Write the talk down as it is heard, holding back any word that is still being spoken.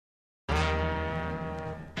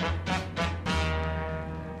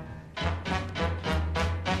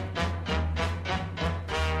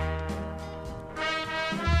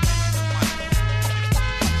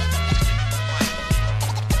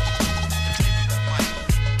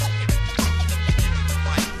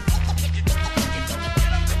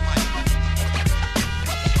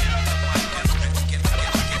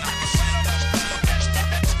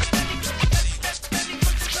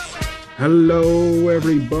Hello,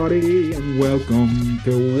 everybody, and welcome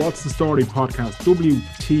to What's the Story podcast,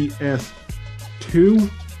 WTS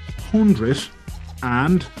 200.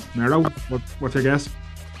 And, Mero, what's your guess?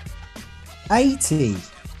 80.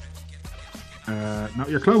 No,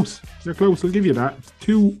 you're close. You're close. I'll give you that. It's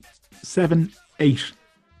 278.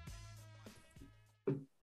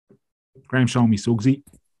 Graham, show me, Sugsy.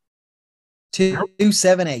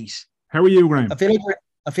 278. How are you, Graham?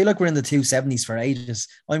 I feel like we're in the 270s for ages.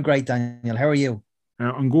 I'm great, Daniel. How are you?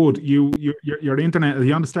 I'm good. Your internet, are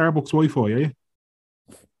you on the Starbucks Wi-Fi, are you?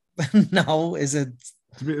 No, is it?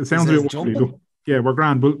 It sounds a bit wobbly. Yeah, we're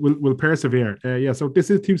grand. We'll persevere. Yeah, so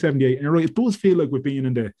this is 278. And it does feel like we've been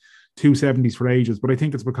in the 270s for ages, but I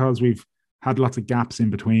think it's because we've had lots of gaps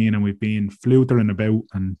in between and we've been flutering about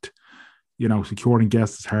and, you know, securing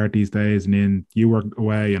guests is hard these days. And then you were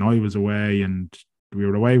away and I was away and we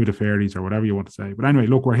were away with the fairies or whatever you want to say. But anyway,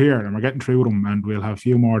 look, we're here and we're getting through them and we'll have a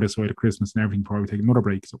few more this side of Christmas and everything before we take another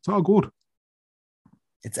break. So it's all good.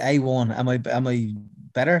 It's A1. Am I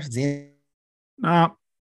better? No.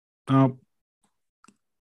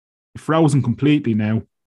 Frozen completely now.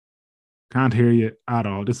 Can't hear you at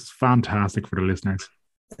all. This is fantastic for the listeners.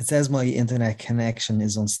 It says my internet connection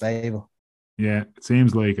is unstable. Yeah, it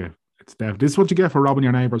seems like it. It's deaf. This is what you get for robbing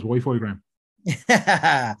your neighbour's Wi-Fi, Graham.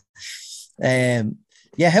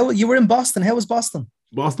 Yeah, how you were in Boston? How was Boston?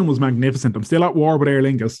 Boston was magnificent. I'm still at war with Aer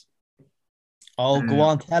Lingus. Oh, go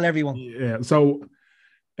on, tell everyone. Yeah, so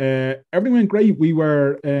everything went great. We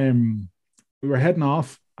were heading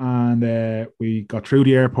off, and we got through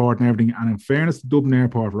the airport and everything. And in fairness to Dublin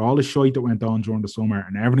Airport, for all the shite that went on during the summer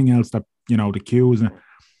and everything else that, you know, the queues,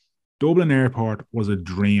 Dublin Airport was a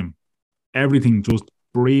dream. Everything just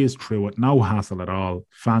breezed through it, no hassle at all.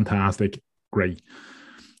 Fantastic, great.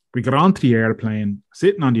 We got onto the airplane,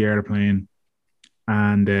 sitting on the airplane,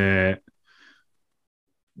 and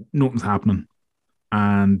nothing's happening.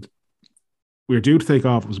 And we were due to take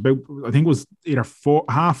off. It was about, I think it was either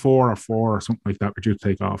 4:30 or 4 or something like that. We're due to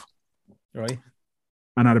take off. Right.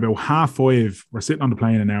 And at about 5:30, we're sitting on the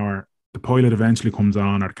plane an hour. The pilot eventually comes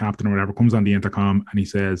on, or the captain or whatever, comes on the intercom and he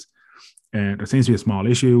says, there seems to be a small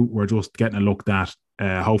issue. We're just getting it looked at.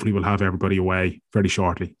 Hopefully we'll have everybody away very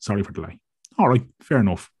shortly. Sorry for the delay. All right, fair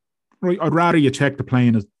enough. Right, I'd rather you check the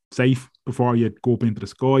plane is safe before you go up into the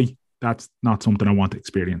sky. That's not something I want to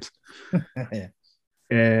experience.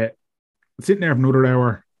 Yeah. Sitting there for another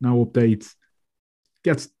hour, no updates.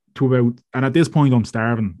 Gets to about, and at this point I'm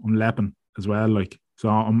starving. I'm lepping as well. Like, so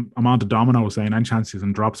I'm on to Domino saying, any chance you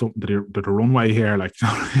can drop something to the runway here? Like,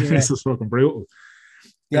 this is fucking brutal.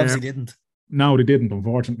 They obviously didn't. No, they didn't,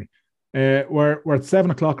 unfortunately. We're at 7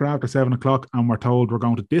 o'clock or after 7 o'clock, and we're told we're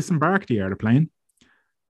going to disembark the airplane.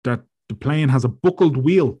 That the plane has a buckled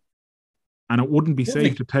wheel, and it wouldn't be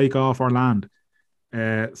safe to take off or land.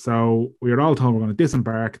 So we were all told we're going to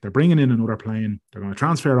disembark. They're bringing in another plane. They're going to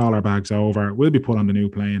transfer all our bags over. We'll be put on the new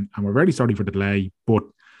plane, and we're very sorry for the delay, but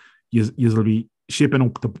you'll be shipping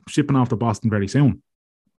off to Boston very soon.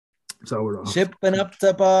 So we're off. Shipping up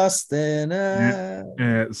to Boston.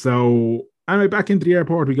 So anyway, back into the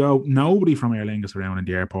airport we go. Nobody from Aer Lingus around in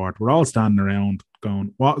the airport. We're all standing around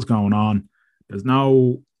going, what is going on? There's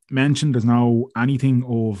no mention. There's no anything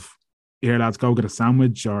of, here, lads, go get a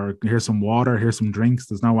sandwich, or here's some water, here's some drinks.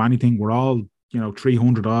 There's no anything. We're all,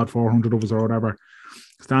 300 odd, 400 of us or whatever,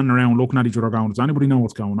 standing around looking at each other going, does anybody know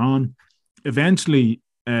what's going on? Eventually,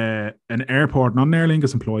 an airport, not an Aer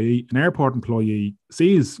Lingus employee, an airport employee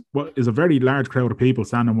sees what is a very large crowd of people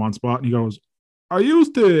standing in one spot, and he goes, are you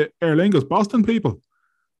the Aer Lingus Boston people?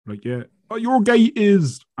 Like, yeah. Oh, your gate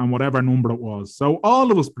is, and whatever number it was. So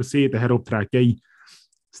all of us proceed to head up to that gate.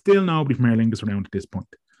 Still nobody from Aer Lingus around at this point.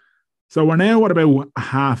 So we're now at about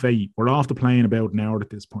 8:30. We're off the plane about an hour at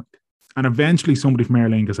this point. And eventually somebody from Aer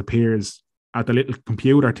Lingus appears at the little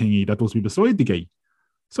computer thingy that was beside the gate.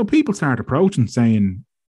 So people start approaching saying,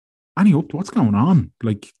 Annie, what's going on?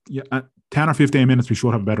 Like, yeah, at 10 or 15 minutes, we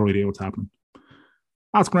should have a better idea what's happening.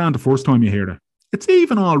 That's grand the first time you hear it. It's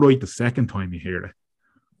even all right the second time you hear it.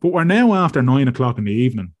 But we're now after 9 o'clock in the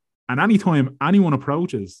evening. And anytime anyone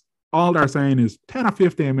approaches, all they're saying is 10 or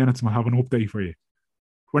 15 minutes and we'll have an update for you.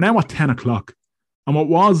 We're now at 10 o'clock. And what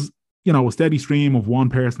was, a steady stream of one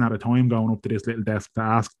person at a time going up to this little desk to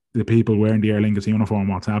ask the people wearing the Aer Lingus uniform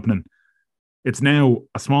what's happening. It's now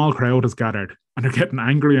a small crowd has gathered and they're getting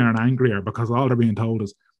angrier and angrier because all they're being told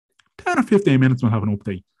is 10 or 15 minutes we'll have an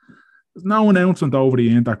update. There's no announcement over the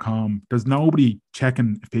intercom. There's nobody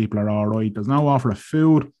checking if people are all right. There's no offer of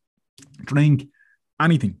food, drink,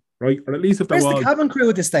 anything, right? Or at least if there was. Where's the cabin crew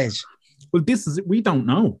at this stage? Well, we don't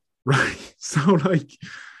know, right? So,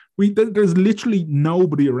 there's literally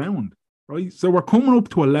nobody around, right? So we're coming up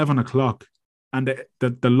to 11 o'clock, and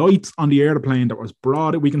the lights on the airplane that was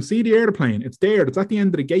brought, we can see the airplane. It's there. It's at the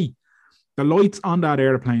end of the gate. The lights on that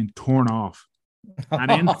airplane turn off, and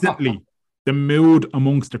instantly the mood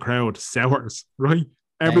amongst the crowd sours, right?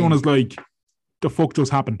 Everyone is like, the fuck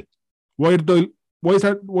just happened? Why is the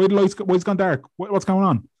lights, why it's gone dark? What's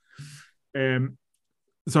going on?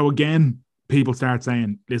 So again, people start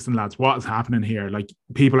saying, listen, lads, what is happening here? Like,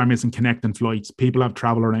 people are missing connecting flights. People have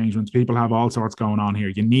travel arrangements. People have all sorts going on here.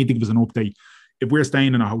 You need to give us an update. If we're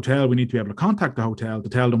staying in a hotel, we need to be able to contact the hotel to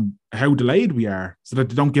tell them how delayed we are so that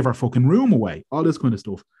they don't give our fucking room away. All this kind of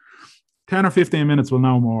stuff. 10 or 15 minutes, we'll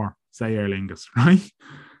know more, say Aer Lingus, right?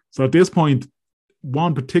 So at this point,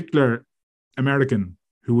 one particular American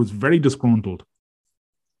who was very disgruntled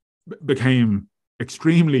became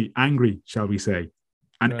extremely angry, shall we say.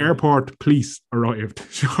 And airport police arrived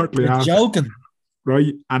shortly after. You're joking.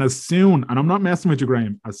 Right? And I'm not messing with you,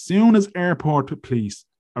 Graham, as soon as airport police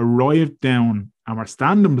arrived down and were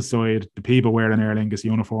standing beside the people wearing Aer Lingus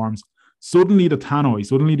uniforms, suddenly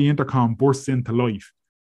the intercom bursts into life.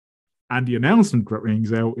 And the announcement that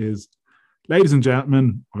rings out is, ladies and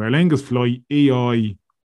gentlemen, of Aer Lingus flight EI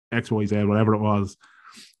XYZ, whatever it was,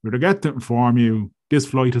 we regret to inform you this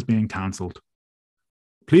flight has been cancelled.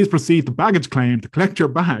 Please proceed to baggage claim to collect your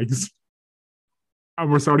bags.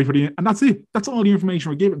 And we're sorry for and that's it. That's all the information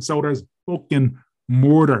we're given. So there's fucking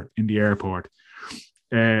murder in the airport.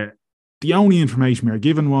 The only information we were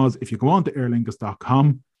given was, if you go on to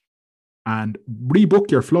aerlingus.com and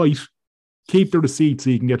rebook your flight, keep the receipt so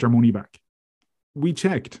you can get your money back. We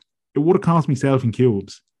checked. It would have cost myself in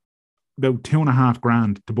cubes about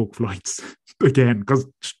 $2,500 to book flights again, because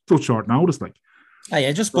such short notice, like. Hey,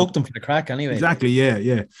 I just booked them for the crack anyway. Exactly,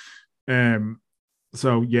 yeah.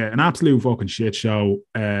 So yeah, an absolute fucking shit show.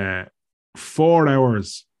 4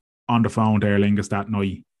 hours on the phone to Aer Lingus that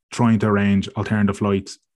night, trying to arrange alternative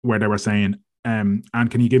flights, where they were saying, and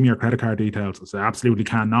can you give me your credit card details? I said, absolutely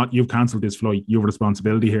cannot. You've cancelled this flight. You have a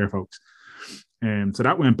responsibility here, folks. So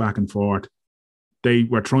that went back and forth. They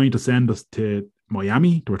were trying to send us to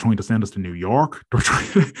Miami. They were trying to send us to New York. They were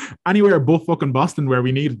trying anywhere but fucking Boston, where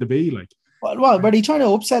we needed to be. Like, well, were they trying to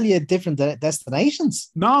upsell you different destinations?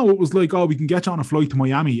 No, it was like, oh, we can get you on a flight to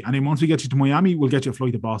Miami, and then once we get you to Miami, we'll get you a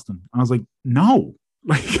flight to Boston. And I was like, no,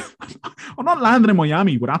 like, I'm not landing in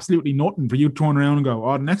Miami with absolutely nothing for you to turn around and go,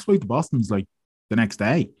 oh, the next flight to Boston's like the next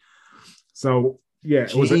day. So yeah,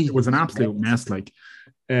 it was an absolute mess. Like,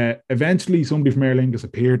 eventually somebody from Aer Lingus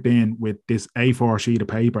appeared then with this A4 sheet of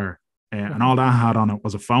paper, and all that had on it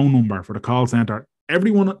was a phone number for the call center.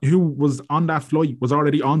 Everyone who was on that flight was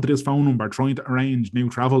already onto this phone number trying to arrange new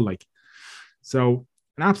travel. Like, so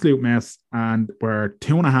an absolute mess. And we're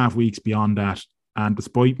 2.5 weeks beyond that. And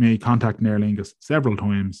despite me contacting Aer Lingus several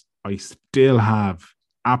times, I still have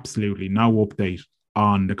absolutely no update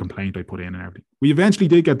on the complaint I put in and everything. We eventually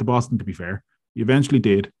did get to Boston, to be fair. We eventually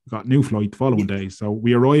did. We got a new flight the following day. So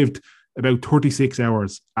we arrived about 36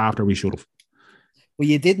 hours after we should have. Well,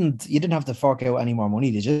 you didn't have to fork out any more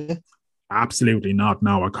money, did you? Absolutely not.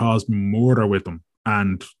 No, I caused murder with them,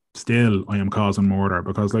 and still I am causing murder,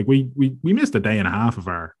 because like we missed a day and a half of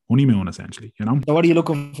our honeymoon, essentially, you know. So what are you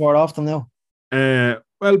looking for off them now?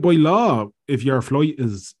 Well, by law, if your flight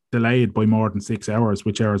is delayed by more than 6 hours,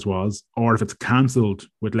 which ours was, or if it's cancelled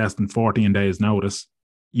with less than 14 days notice,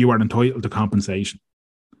 you are entitled to compensation.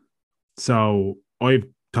 So I've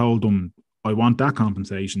told them I want that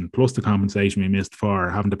compensation, plus the compensation we missed for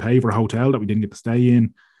having to pay for a hotel that we didn't get to stay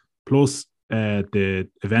in, plus the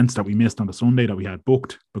events that we missed on the Sunday that we had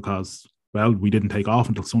booked, because, well, we didn't take off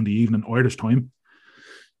until Sunday evening Irish time.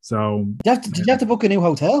 So did you have to book a new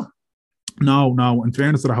hotel? No. In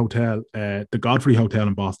fairness to the hotel, the Godfrey Hotel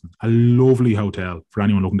in Boston, a lovely hotel for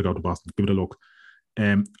anyone looking to go to Boston. Give it a look.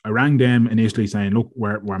 I rang them initially saying, look,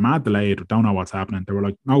 we're mad delayed, don't know what's happening. They were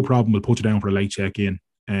like, no problem, we'll put you down for a late check-in.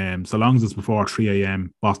 So long as it's before 3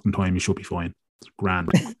 a.m. Boston time, you should be fine. It's grand.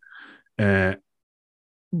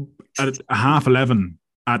 At 11:30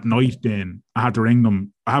 at night, then I had to ring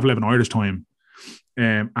them. 11:30 Irish time.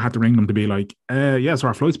 I had to ring them to be like, yeah, so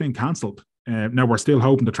our flight's been cancelled. Now we're still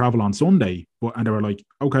hoping to travel on Sunday, and they were like,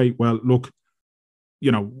 okay, well, look,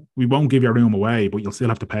 you know, we won't give your room away, but you'll still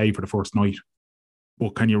have to pay for the first night.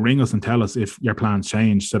 But can you ring us and tell us if your plans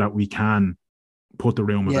change so that we can put the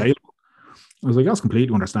room available? I was like, that's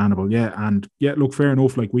completely understandable. Yeah. And yeah, look, fair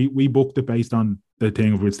enough. Like we booked it based on the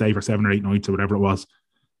thing of we'd stay for 7 or 8 nights or whatever it was.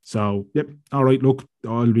 So, yep. All right. Look,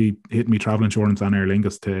 I'll be hitting me travel insurance on Aer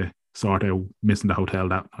Lingus to sort out missing the hotel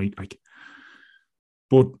that night. Like,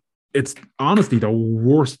 but it's honestly the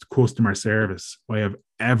worst customer service I have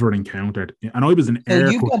ever encountered. And I was an So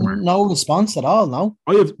Air you've got customer. no response at all, no?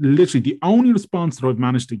 I have literally the only response that I've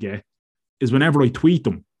managed to get is whenever I tweet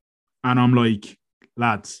them and I'm like,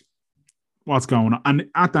 lads, what's going on? And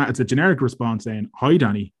at that, it's a generic response saying, hi,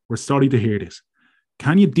 Danny, we're sorry to hear this.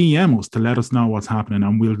 Can you DM us to let us know what's happening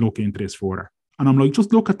and we'll look into this further? And I'm like,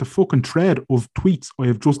 just look at the fucking thread of tweets I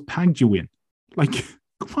have just tagged you in. Like,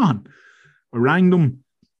 come on. I rang them,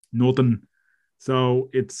 nothing. So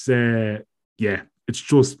it's, it's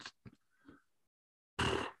just,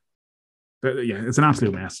 it's an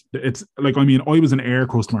absolute mess. It's like, I mean, I was an Air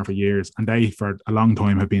customer for years and they, for a long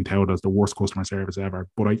time, have been touted as the worst customer service ever.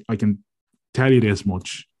 But I can tell you this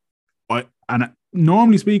much.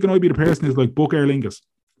 Normally speaking, I'd be the person who's like, book Aer Lingus.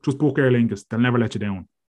 Just book Aer Lingus. They'll never let you down.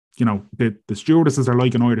 You know, the stewardesses are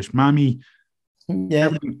like an Irish mammy. Yeah.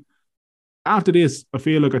 Everything. After this, I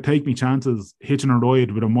feel like I take me chances hitching a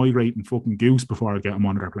ride with a migrating fucking goose before I get them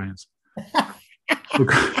on their planes.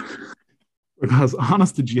 because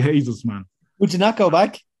honest to Jesus, man. Would you not go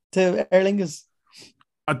back to Aer Lingus?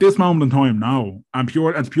 At this moment in time, no.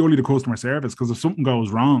 It's purely the customer service, because if something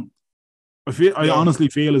goes wrong, I honestly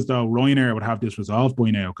feel as though Ryanair would have this resolved by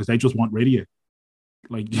now, because they just want rid of you.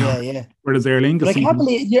 Like, yeah. Whereas Aer Lingus, but I can't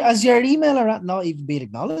believe, has your email not even been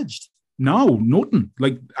acknowledged? No, nothing.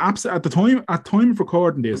 Like, at time of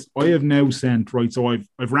recording this, I have now sent, right, so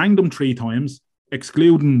I've rang them 3 times,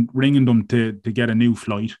 excluding ringing them to get a new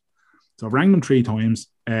flight. So I've rang them 3 times.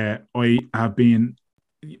 I have been,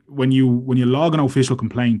 when you log an official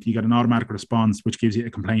complaint, you get an automatic response which gives you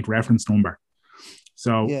a complaint reference number.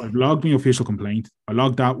 So I've logged my official complaint. I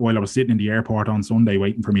logged that while I was sitting in the airport on Sunday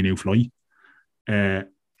waiting for my new flight. Came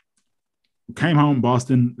home in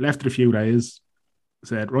Boston, left it a few days,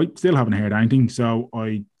 said, right, still haven't heard anything. So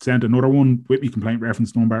I sent another one with my complaint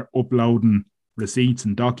reference number, uploading receipts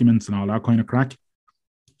and documents and all that kind of crack.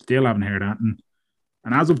 Still haven't heard anything.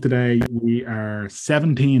 And as of today, we are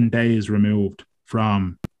 17 days removed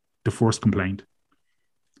from the first complaint.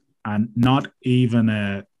 And not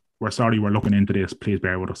even we're sorry, we're looking into this. Please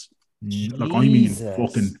bear with us. Like, I mean,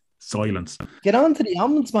 fucking silence. Get on to the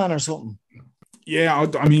ombudsman or something. Yeah,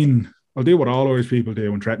 I mean, I'll do what all Irish people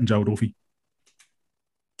do and threaten Joe Duffy.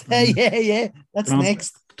 Yeah. That's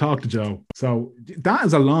next. Talk to Joe. So that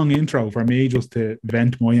is a long intro for me just to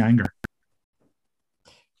vent my anger.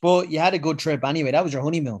 But you had a good trip anyway. That was your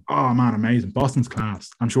honeymoon. Oh, man, amazing. Boston's class.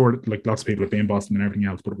 I'm sure like lots of people have been in Boston and everything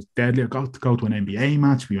else, but it was deadly. I got to go to an NBA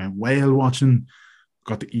match. We went whale watching.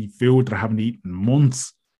 Got to eat food that I haven't eaten in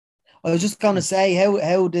months. I was just going to say, how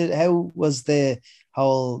was the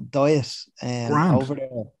whole diet over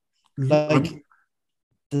there? Like,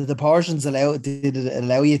 did the portions did it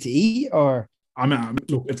allow you to eat, or? I mean,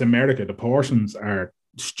 look, it's America. The portions are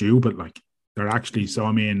stupid. Like, they're actually, so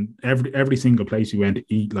I mean, every single place you went to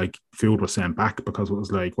eat, like, food was sent back because it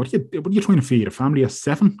was like, what are you trying to feed a family of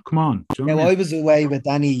 7? Come on. I was away with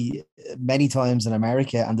Danny many times in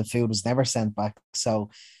America, and the food was never sent back. So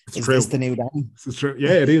is this the new Danny? It's true.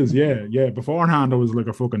 Yeah, it is. Yeah. Beforehand, I was like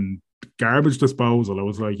a fucking garbage disposal. I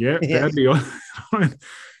was like, deadly.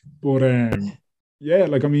 But yeah,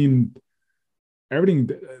 like, I mean, everything,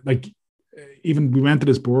 like, even we went to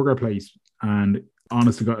this burger place, and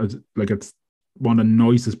honestly, it's one of the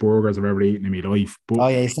nicest burgers I've ever eaten in my life. But,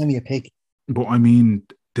 you sent me a pic. But I mean,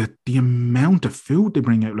 the amount of food they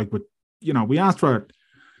bring out, like, with, we asked for it.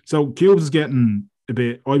 So Cubes is getting a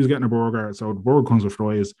bit, I was getting a burger, so the burger comes with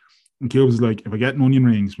fries. And Cubes is like, if I get an onion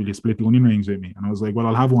rings, will you split the onion rings with me? And I was like, well,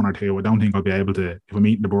 I'll have 1 or 2. I don't think I'll be able to, if I'm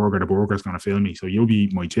eating the burger's going to fill me. So you'll be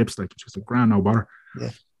eating my chips, like, it's just a grand, no bother. Yeah.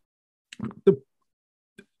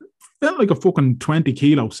 Felt like a fucking 20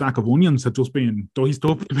 kilo sack of onions had just been diced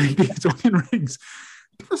up to make these onion rings.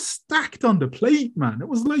 They were stacked on the plate, man. It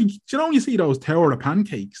was like, you see those tower of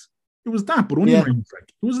pancakes? It was that, but onion rings. Like,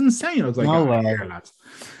 it was insane. I was like, here, lads.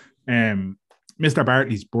 Mr.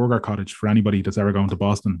 Bartley's Burger Cottage, for anybody that's ever gone to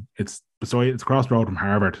Boston, it's across the road from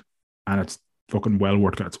Harvard, and it's fucking well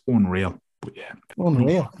worth it. It's unreal. But yeah,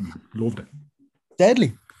 unreal. Loved it. Deadly.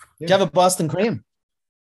 Do you have a Boston cream?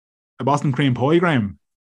 A Boston cream pie, Graham?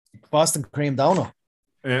 Boston cream donut.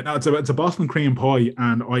 No, it's a Boston cream pie,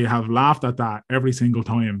 and I have laughed at that every single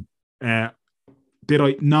time. Did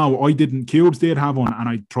I? No, I didn't. Cubes did have one, and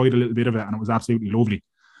I tried a little bit of it, and it was absolutely lovely.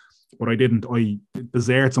 But I didn't.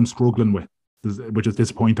 Desserts I'm struggling with, which is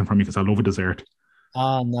disappointing for me because I love a dessert.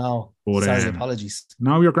 Oh, no. But, sorry, apologies.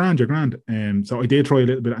 No, you're grand. So I did try a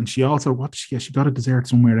little bit, and she also, she got a dessert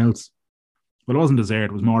somewhere else. Well, it wasn't dessert,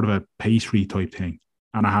 it was more of a pastry type thing.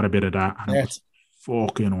 And I had a bit of that, and it was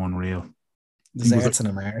fucking unreal. Desserts in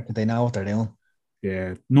America, they know what they're doing.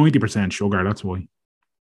 Yeah, 90% sugar, that's why.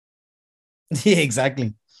 Yeah,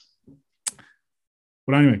 exactly.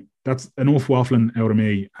 But anyway, that's enough waffling out of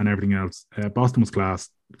me and everything else. Boston was class.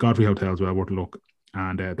 Godfrey Hotel as well, worth a look.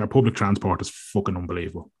 And their public transport is fucking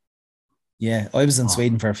unbelievable. Yeah, I was in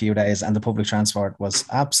Sweden for a few days and the public transport was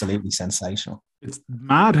absolutely sensational. It's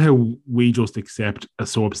mad how we just accept a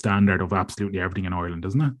substandard of absolutely everything in Ireland,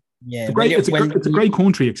 isn't it? Yeah, it's a great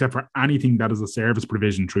country except for anything that is a service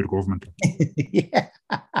provision through the government. Yeah.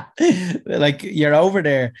 Like you're over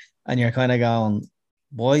there and you're kind of going,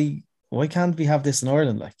 why can't we have this in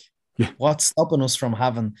Ireland? Like, what's stopping us from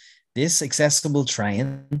having this accessible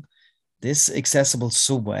train, this accessible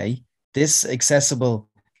subway, this accessible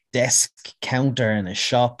desk counter in a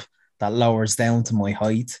shop that lowers down to my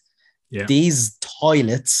height? Yeah. These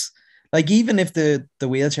toilets, like even if the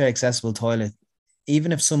wheelchair accessible toilet,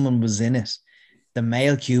 even if someone was in it, the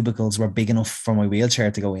male cubicles were big enough for my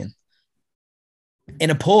wheelchair to go in.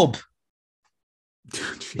 In a pub,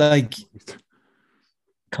 like,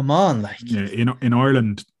 come on, like. Yeah, in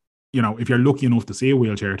Ireland, if you're lucky enough to see a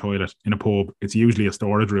wheelchair toilet in a pub, it's usually a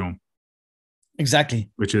storage room.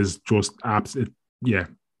 Exactly. Which is just absolute. Yeah.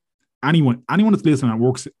 Anyone that's listening that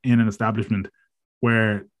works in an establishment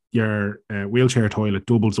where your wheelchair toilet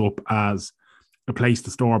doubles up as a place to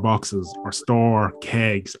store boxes or store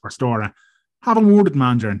kegs or store have a word with the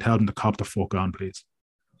manager and tell them to cop the fuck on, please.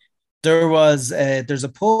 There's a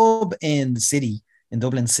pub in the city, in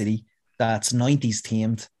Dublin City, that's 90s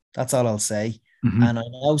themed. That's all I'll say. Mm-hmm. And I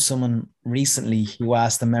know someone recently who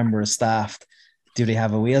asked a member of staff, do they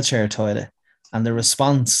have a wheelchair toilet? And the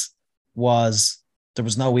response was there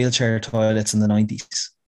was no wheelchair toilets in the 90s.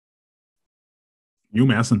 You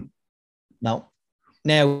messing? No.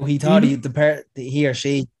 Now, he thought he or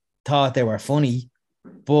she thought they were funny,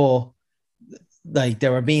 but like they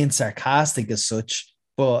were being sarcastic as such,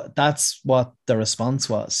 but that's what the response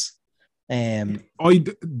was. Do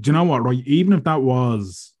you know what, right? Even if that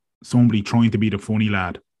was somebody trying to be the funny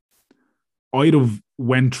lad, I'd have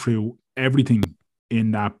went through everything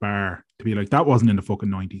in that bar to be like, that wasn't in the fucking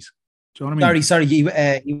 90s. Do you know what I mean? Sorry.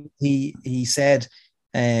 He said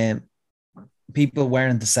people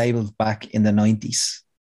weren't disabled back in the 90s.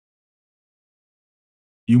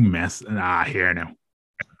 You mess. Here now.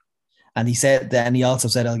 And he also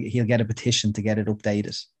said he'll get a petition to get it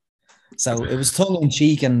updated. So it was tongue in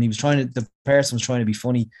cheek, and the person was trying to be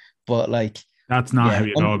funny, but like that's not how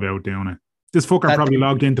you go about doing it. This fucker probably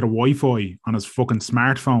logged into the Wi-Fi on his fucking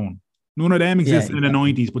smartphone. None of them existed in the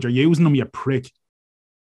 90s, but you're using them, you prick.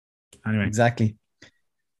 Anyway, exactly.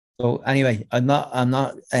 So anyway, I'm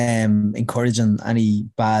not encouraging any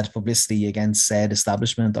bad publicity against said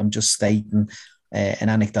establishment. I'm just stating an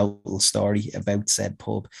anecdotal story about said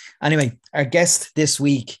pub. Anyway, our guest this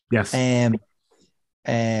week, yes,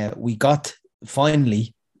 we got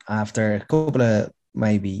finally, after a couple of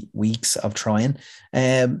maybe weeks of trying,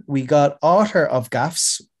 we got author of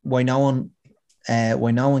Gaffs, Why No One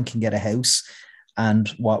Can Get a House and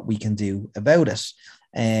What We Can Do About It.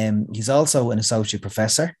 He's also an associate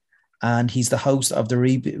professor, and he's the host of the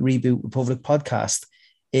Reboot Republic podcast.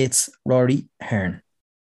 It's Rory Hearn.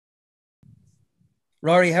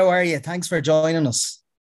 Rory, how are you? Thanks for joining us.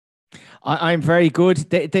 I'm very good.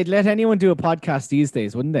 They'd let anyone do a podcast these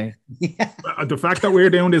days, wouldn't they? Yeah. The fact that we're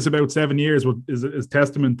doing this about 7 years is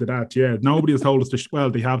testament to that. Yeah, nobody has told us to. Well,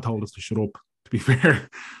 they have told us to shut up. To be fair,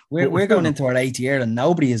 we're going into our 8th year, and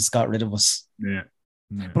nobody has got rid of us. Yeah.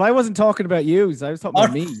 But I wasn't talking about you. I was talking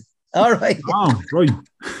about me. All right. Oh, right.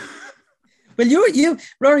 Well, you,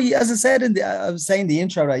 Rory, as I said I was saying in the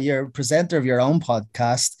intro, that you're a presenter of your own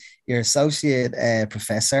podcast. You're associate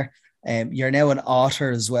professor. You're now an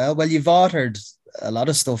author as well. Well, you've authored a lot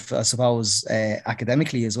of stuff, I suppose,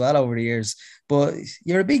 academically as well over the years. But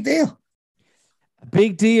you're a big deal. A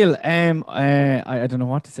big deal. I don't know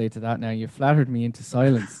what to say to that now. You flattered me into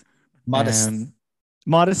silence.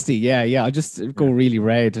 Modesty. Yeah. I just go really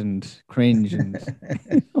red and cringe and.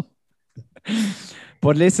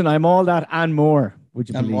 But listen, I'm all that and more. Would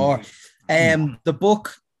you believe? More. The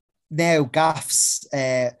book now, Gaffs,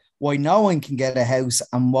 Why No One Can Get a House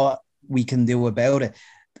and What We Can Do About It.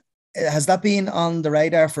 Has that been on the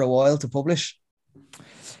radar for a while to publish?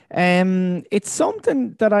 It's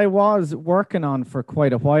something that I was working on for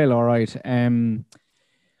quite a while. All right.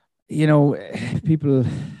 People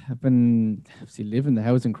have been obviously living the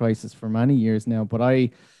housing crisis for many years now, but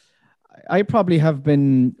I probably have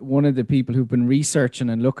been one of the people who've been researching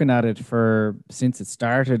and looking at it since it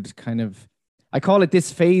started. Kind of, I call it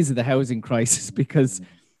this phase of the housing crisis because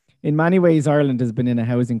in many ways, Ireland has been in a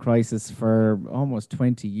housing crisis for almost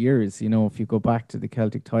 20 years. You know, if you go back to the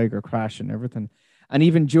Celtic Tiger crash and everything. And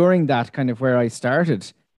even during that, kind of where I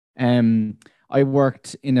started, I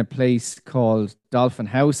worked in a place called Dolphin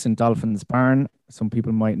House in Dolphin's Barn. Some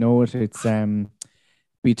people might know it. It's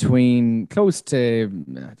between close to,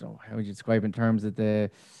 I don't know how would you describe in terms of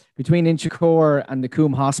between Inchicore and the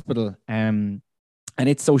Coombe Hospital. And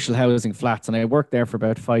it's social housing flats. And I worked there for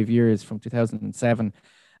about 5 years from 2007.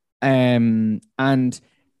 And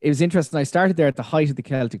it was interesting. I started there at the height of the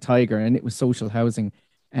Celtic Tiger, and it was social housing.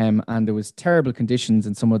 And there was terrible conditions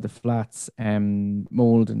in some of the flats,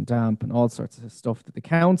 mold and damp and all sorts of stuff that the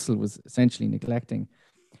council was essentially neglecting.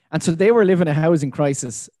 And so they were living a housing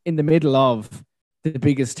crisis in the middle of the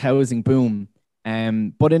biggest housing boom.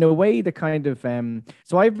 But in a way, the kind of,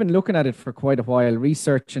 so I've been looking at it for quite a while,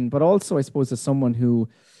 researching, but also I suppose as someone who,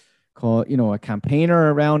 a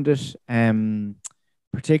campaigner around it,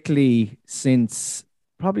 particularly since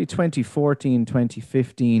probably 2014,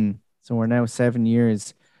 2015. So we're now 7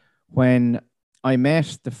 years, when I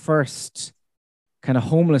met the first kind of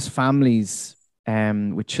homeless families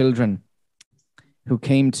with children who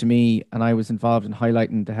came to me, and I was involved in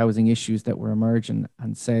highlighting the housing issues that were emerging,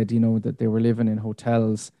 and said, that they were living in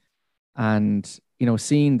hotels, and,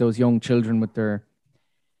 seeing those young children with their,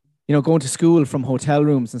 going to school from hotel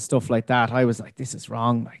rooms and stuff like that. I was like, this is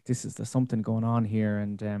wrong. Like, there's something going on here.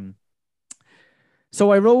 And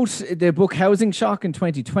so I wrote the book Housing Shock in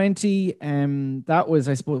 2020. That was,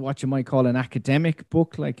 I suppose, what you might call an academic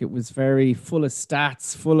book. Like, it was very full of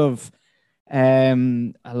stats, full of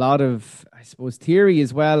a lot of, I suppose, theory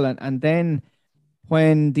as well. And then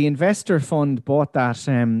when the investor fund bought that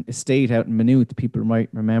estate out in Maynooth, people might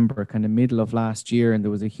remember, kind of middle of last year, and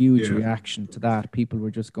there was a huge reaction to that. People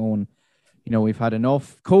were just going, we've had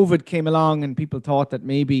enough. COVID came along and people thought that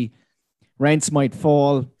maybe rents might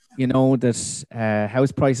fall, that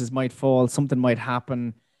house prices might fall, something might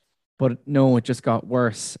happen. But no, it just got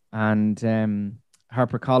worse. And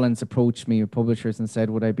HarperCollins approached me with publishers and said,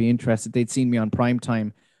 would I be interested? They'd seen me on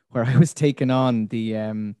Primetime, where I was taking on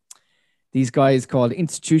these guys called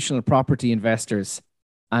institutional property investors,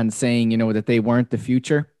 and saying, that they weren't the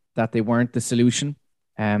future, that they weren't the solution,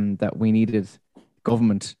 that we needed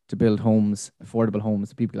government to build homes, affordable homes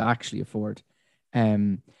that people could actually afford.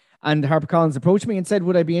 And HarperCollins approached me and said,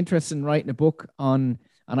 would I be interested in writing a book on,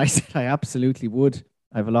 and I said, I absolutely would.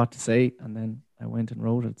 I have a lot to say. And then I went and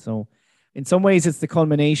wrote it. So in some ways, it's the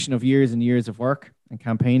culmination of years and years of work and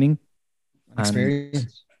campaigning.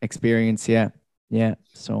 Experience, yeah. Yeah.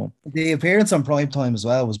 So the appearance on Primetime as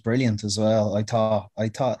well was brilliant as well. I thought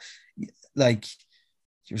like,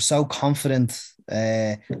 you're so confident.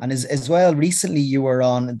 And as well, recently you were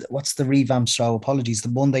on, what's the revamped show? Apologies, the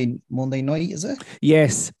Monday night, is it?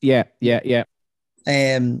 Yes. Yeah.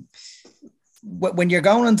 When you're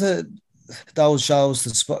going into those shows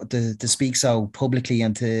to speak so publicly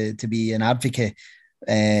and to be an advocate,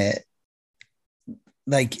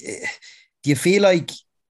 like, do you feel like,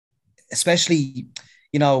 especially,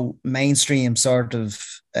 mainstream sort of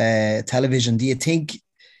television, do you think,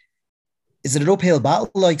 is it an uphill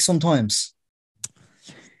battle, like, sometimes?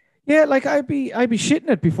 Yeah, like I'd be shitting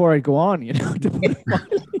it before I'd go on, to put it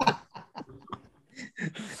mildly.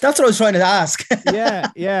 That's what I was trying to ask.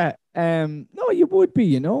 Yeah. No, you would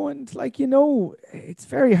be, and like, it's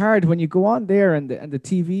very hard when you go on there and the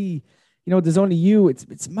TV, there's only you.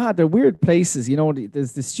 It's mad. They're weird places,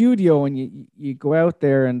 there's the studio, and you go out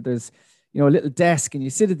there, and there's, a little desk, and you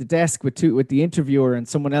sit at the desk with the interviewer and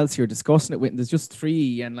someone else you're discussing it with, and there's just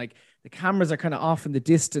three, and like the cameras are kind of off in the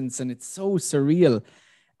distance, and it's so surreal.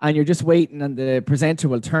 And you're just waiting, and the presenter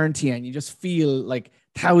will turn to you, and you just feel like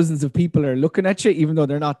thousands of people are looking at you, even though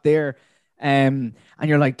they're not there. And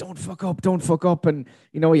you're like, don't fuck up. And,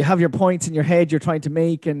 you have your points in your head you're trying to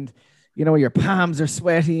make, and, your palms are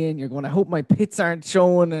sweaty, and you're going, I hope my pits aren't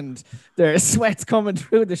showing, and there's sweat's coming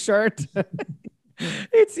through the shirt.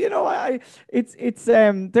 It's,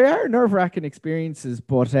 there are nerve-wracking experiences,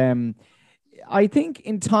 but I think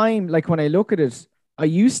in time, like when I look at it, I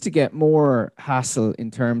used to get more hassle in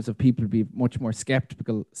terms of people be much more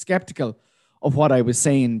skeptical of what I was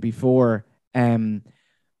saying before.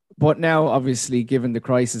 But now, obviously, given the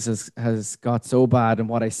crisis has got so bad, and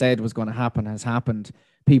what I said was going to happen has happened,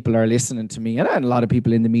 people are listening to me, and a lot of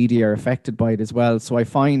people in the media are affected by it as well. So I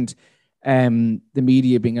find the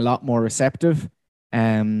media being a lot more receptive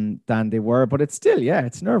than they were, but it's still,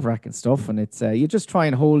 it's nerve-wracking stuff, and it's you just try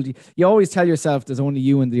and hold. You always tell yourself there's only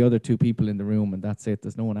you and the other two people in the room, and that's it.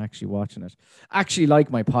 There's no one actually watching it. Actually, like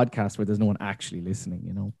my podcast, where there's no one actually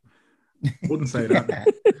listening. Wouldn't say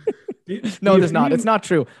that. No, there's not. It's not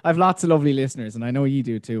true. I have lots of lovely listeners, and I know you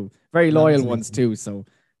do too. Very loyal ones too. So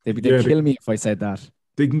they'd kill me if I said that.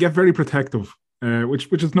 They can get very protective,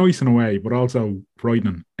 which is nice in a way, but also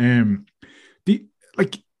frightening.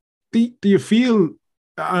 do you feel,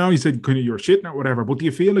 I know you said kind of you're shitting or whatever, but do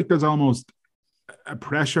you feel like there's almost a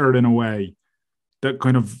pressure in a way that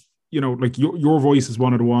kind of, like your voice is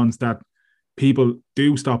one of the ones that people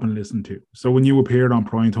do stop and listen to? So when you appeared on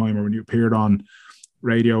prime time or when you appeared on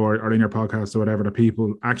radio or in your podcast or whatever, that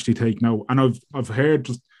people actually take note. And I've heard,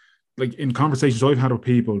 just like in conversations I've had with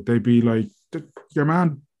people, they'd be like, your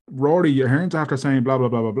man Rory, your hands after saying blah blah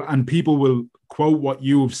blah blah blah, and people will quote what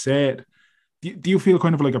you've said. Do you feel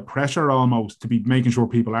kind of like a pressure almost to be making sure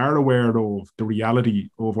people are aware of the reality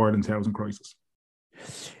of Ireland's housing crisis?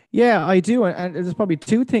 Yeah, I do. And there's probably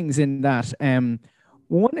two things in that.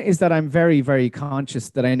 One is that I'm very, very conscious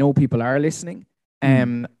that I know people are listening.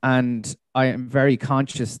 And I am very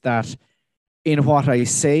conscious that in what I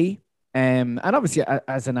say, and obviously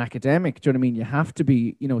as an academic, do you know what I mean? You have to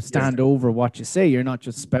be, stand over what you say. You're not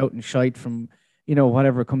just spouting shite from,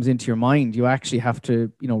 whatever comes into your mind. You actually have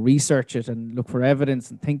to, research it and look for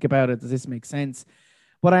evidence and think about it. Does this make sense?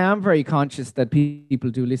 But I am very conscious that people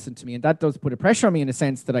do listen to me, and that does put a pressure on me in a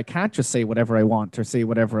sense that I can't just say whatever I want or say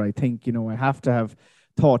whatever I think. I have to have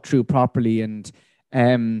thought through properly, and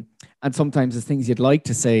sometimes there's things you'd like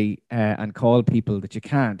to say and call people that you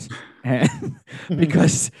can't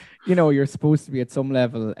because you're supposed to be at some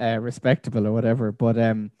level respectable or whatever.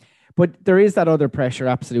 But there is that other pressure,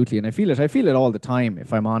 absolutely, and I feel it all the time,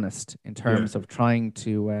 if I'm honest, in terms of trying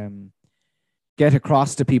to get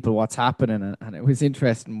across to people what's happening. And it was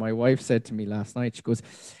interesting. My wife said to me last night, she goes,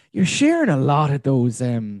 "You're sharing a lot of those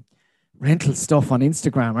rental stuff on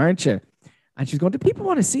Instagram, aren't you?" And she's going, "Do people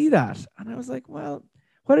want to see that?" And I was like, well,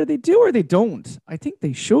 whether they do or they don't, I think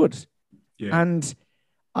they should. Yeah. And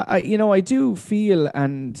I do feel,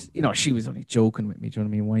 and she was only joking with me, do you know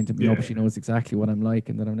what I mean? Winding me up. She knows exactly what I'm like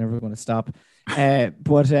and that I'm never going to stop.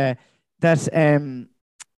 But I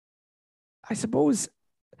suppose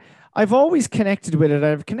I've always connected with it.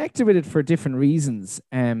 I've connected with it for different reasons.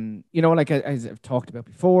 Like as I've talked about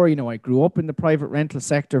before, I grew up in the private rental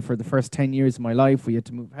sector for the first 10 years of my life. We had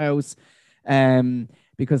to move house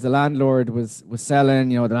because the landlord was selling.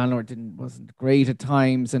 The landlord wasn't great at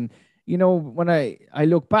times. And, when I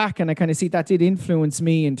look back and I kind of see that did influence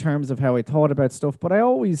me in terms of how I thought about stuff. But I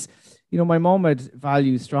always, my mom had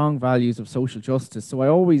strong values of social justice.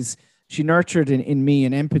 So she nurtured in me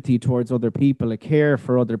an empathy towards other people, a care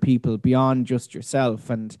for other people beyond just yourself.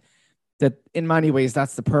 And that in many ways,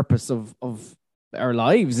 that's the purpose of our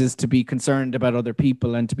lives, is to be concerned about other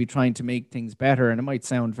people and to be trying to make things better. And it might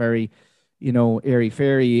sound very,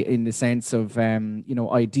 airy-fairy in the sense of,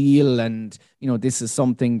 ideal. And, this is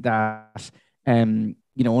something that,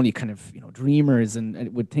 only kind of, dreamers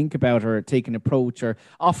and would think about or take an approach, or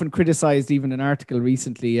often criticized, even an article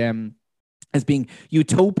recently as being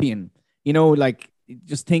utopian. Like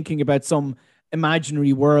just thinking about some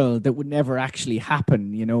imaginary world that would never actually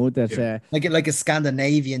happen, like a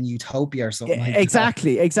Scandinavian utopia or something. Like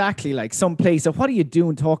exactly. Like some place of what are you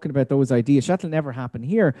doing talking about those ideas? That'll never happen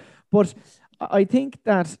here. But I think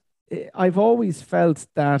that I've always felt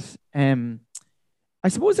that I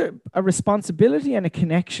suppose a responsibility and a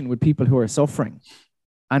connection with people who are suffering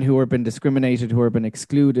and who are being discriminated, who are being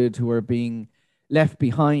excluded, who are being left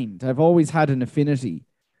behind. I've always had an affinity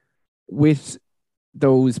with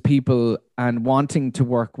those people and wanting to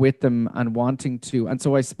work with them and and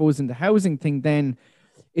so I suppose in the housing thing then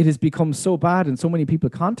it has become so bad, and so many people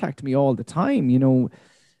contact me all the time,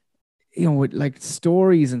 with like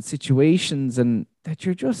stories and situations, and that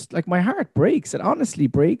you're just like, my heart breaks. It honestly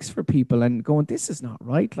breaks for people, and going, this is not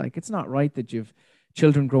right. Like, it's not right that you've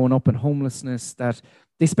children growing up in homelessness, that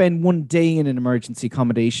they spend one day in an emergency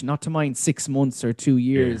accommodation, not to mind 6 months or 2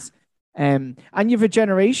 years. And you have a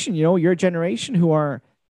generation, your generation who are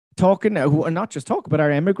not just talking, but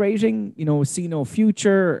are emigrating, see no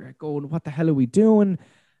future, going, what the hell are we doing?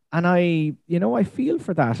 And I feel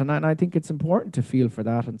for that. And I think it's important to feel for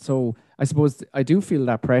that. And so I suppose I do feel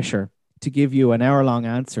that pressure to give you an hour-long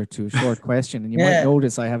answer to a short question. And you might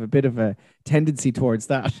notice I have a bit of a tendency towards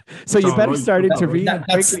that. So you better start intervening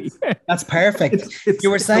quickly. That's perfect.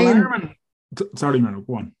 You were saying... Sorry, man,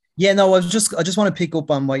 go on. Yeah, no, I just want to pick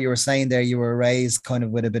up on what you were saying there. You were raised kind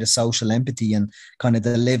of with a bit of social empathy and kind of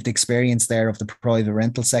the lived experience there of the private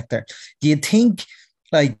rental sector. Do you think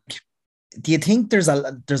there's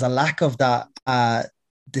a lack of that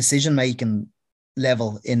decision-making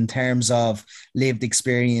level in terms of lived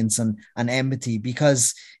experience and empathy?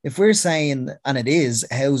 Because if we're saying, and it is,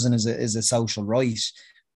 housing is a social right,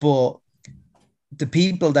 but the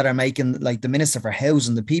people that are making, like the Minister for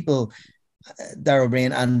Housing, the people Darrell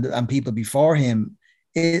Breen and people before him,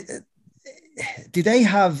 do they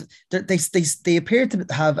have, they appear to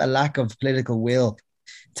have a lack of political will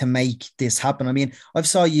to make this happen? I mean, I've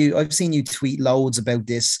seen you tweet loads about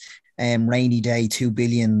this rainy day $2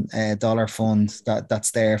 billion fund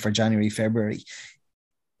that's there for January, February.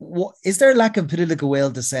 What is there a lack of political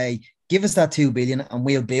will to say, give us that 2 billion and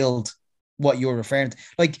we'll build what you're referring to?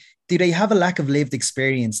 Like, do they have a lack of lived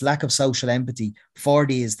experience, lack of social empathy for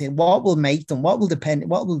these things? What will make them? What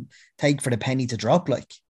will take for the penny to drop?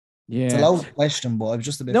 Like, yeah, it's a loaded question, but I'm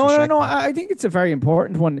just a bit. No. I think it's a very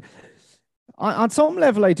important one. On some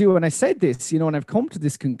level, I do, and I said this, and I've come to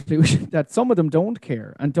this conclusion that some of them don't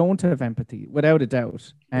care and don't have empathy, without a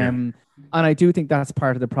doubt. And I do think that's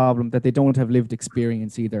part of the problem, that they don't have lived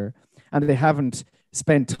experience either, and they haven't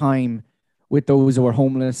spent time with those who are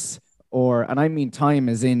homeless, and I mean time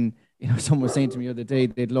as in, someone was saying to me the other day,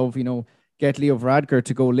 they'd love, get Leo Varadkar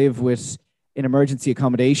to go live with in emergency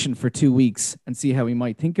accommodation for 2 weeks and see how he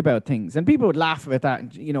might think about things. And people would laugh about that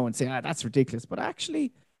and, and say, that's ridiculous. But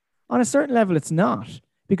actually, on a certain level, it's not,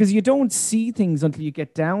 because you don't see things until you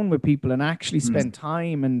get down with people and actually spend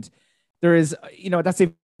time. And there is, that's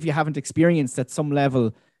if you haven't experienced at some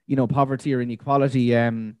level, poverty or inequality,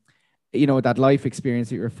 that life experience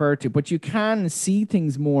that you refer to. But you can see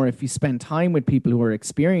things more if you spend time with people who are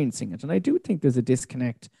experiencing it. And I do think there's a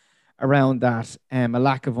disconnect around that, a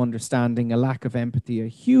lack of understanding, a lack of empathy, a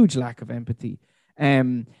huge lack of empathy.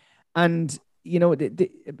 And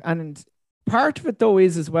part of it, though,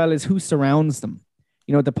 is as well as who surrounds them,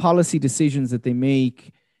 the policy decisions that they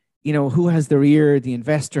make, who has their ear, the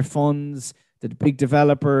investor funds, the big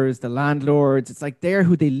developers, the landlords. It's like they're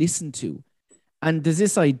who they listen to. And there's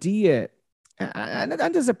this idea, and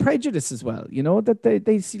there's a prejudice as well, that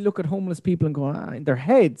they look at homeless people and go, in their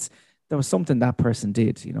heads, there was something that person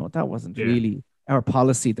did. That wasn't really our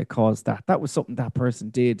policy that caused that. That was something that person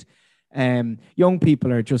did. Young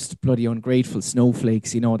people are just bloody ungrateful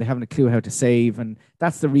snowflakes. They haven't a clue how to save, and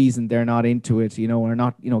that's the reason they're not into it. Or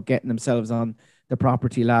not, getting themselves on the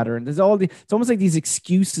property ladder. And there's it's almost like these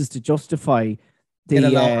excuses to justify the get a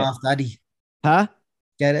loan off daddy. Huh?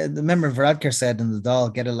 Remember Varadkar said in the doll,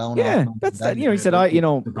 get a loan. Yeah, that's that. He said, I had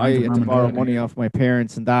to borrow money off my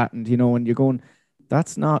parents and that, and and you're going,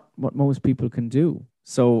 that's not what most people can do.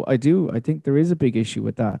 So I think there is a big issue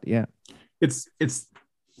with that. Yeah, it's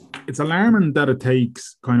alarming that it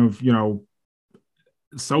takes kind of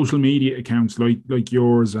social media accounts like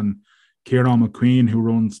yours and Kieran McQueen, who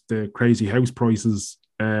runs the Crazy House Prices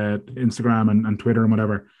Instagram and Twitter and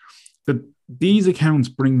whatever, that these accounts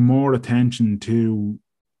bring more attention to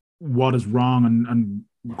what is wrong and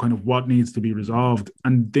kind of what needs to be resolved.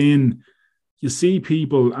 And then you see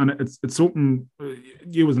people, and it's something,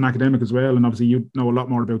 you as an academic as well, and obviously you know a lot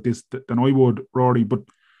more about this than I would, Rory, but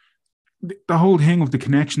the whole thing of the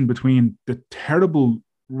connection between the terrible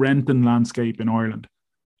renting landscape in Ireland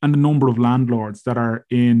and the number of landlords that are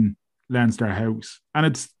in Leinster House.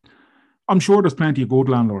 And I'm sure there's plenty of good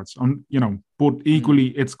landlords, but equally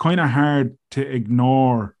it's kind of hard to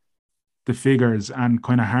ignore the figures and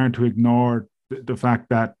kind of hard to ignore the fact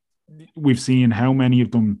that we've seen how many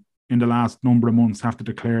of them in the last number of months have to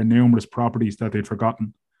declare numerous properties that they'd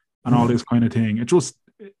forgotten and all this kind of thing.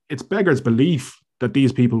 It's beggars belief that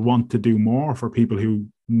these people want to do more for people who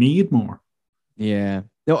need more. Yeah.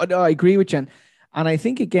 No, I agree with you. And I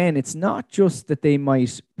think, again, it's not just that they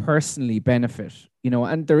might personally benefit,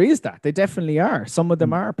 and there is that. They definitely are. Some of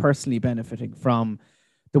them are personally benefiting from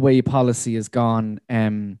the way policy has gone,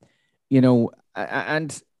 and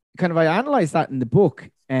kind of I analyze that in the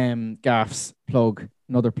book, Gaffs,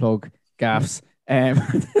 another plug, Gaffs.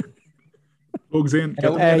 Plugs in.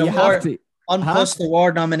 You have to. Unplus the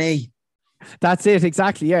award nominee. That's it,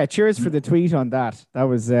 exactly. Yeah, cheers for the tweet on that. That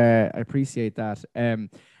was, I appreciate that. I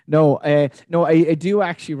do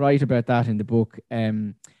actually write about that in the book.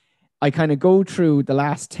 I kind of go through the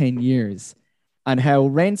last 10 years and how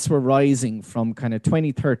rents were rising from kind of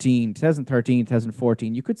 2013,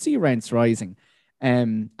 2014. You could see rents rising.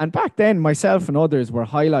 And back then, myself and others were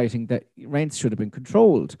highlighting that rents should have been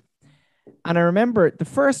controlled. And I remember the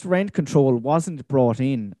first rent control wasn't brought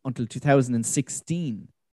in until 2016,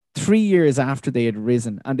 3 years after they had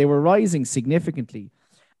risen, and they were rising significantly.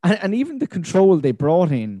 And even the control they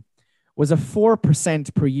brought in was a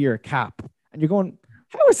 4% per year cap. And you're going,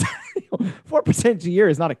 how is that? 4% a year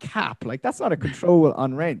is not a cap. Like, that's not a control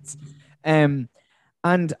on rents. And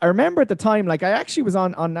I remember at the time, like, I actually was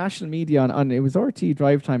on national media on it was RT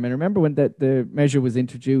Drive Time. And I remember when the measure was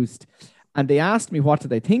introduced and they asked me, what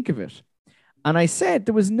did I think of it? And I said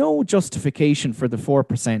there was no justification for the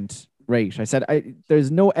 4% rate. I said,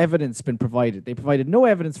 there's no evidence been provided. They provided no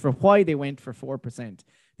evidence for why they went for 4%.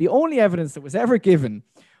 The only evidence that was ever given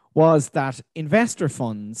was that investor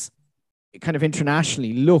funds kind of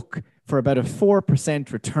internationally look for about a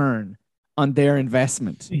 4% return on their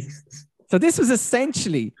investment. So this was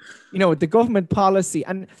essentially, the government policy,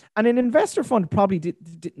 and an investor fund probably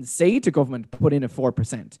didn't say to government, put in a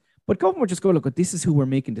 4%, but government would just go, look, this is who we're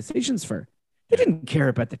making decisions for. They didn't care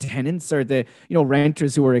about the tenants or the,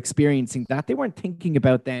 renters who were experiencing that. They weren't thinking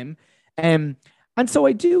about them. And so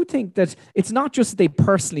I do think that it's not just that they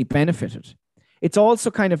personally benefited. It's also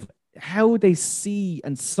kind of how they see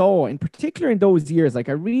and saw, in particular in those years. Like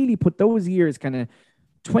I really put those years kind of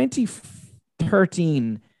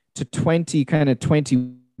 2013 to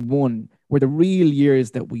 2021 were the real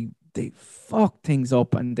years that they fucked things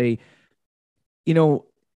up, and they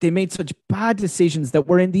made such bad decisions that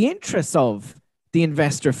were in the interests of the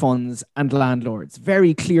investor funds and landlords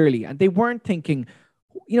very clearly. And they weren't thinking,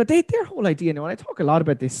 their whole idea, and I talk a lot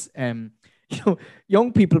about this,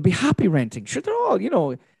 young people be happy renting. Sure, they're all,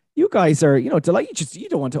 you guys are, delighted. You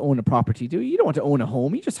don't want to own a property, do you? You don't want to own a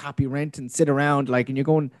home. You just happy rent and sit around and you're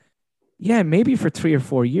going, yeah, maybe for 3 or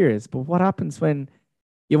 4 years. But what happens when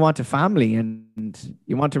you want a family and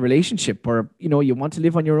you want a relationship, or, you want to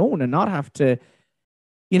live on your own and not have to,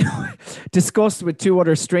 discuss with 2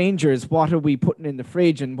 other strangers, what are we putting in the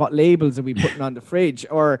fridge and what labels are we putting on the fridge,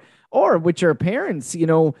 or with your parents,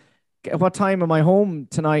 what time am I home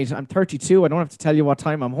tonight? I'm 32. I don't have to tell you what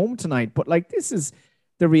time I'm home tonight, but this is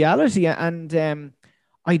the reality. And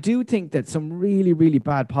I do think that some really, really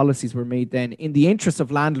bad policies were made then in the interest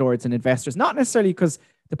of landlords and investors, not necessarily because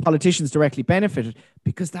the politicians directly benefited,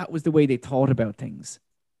 because that was the way they thought about things.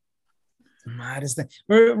 Mad is that.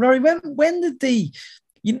 Rory, when did they,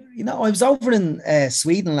 I was over in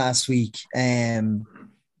Sweden last week, a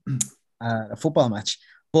football match,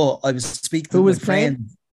 but I was speaking to my friend,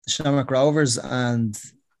 Shamrock Rovers and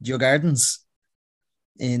Joe Gardens.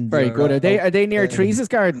 Very good. Are they near Teresa's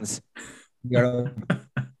Gardens?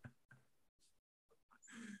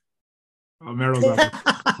 Oh, Merrill's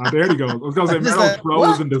there you go. I was going to say Merrill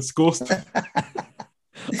froze in disgust.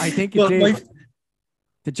 I think it did.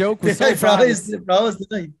 The joke was so froze,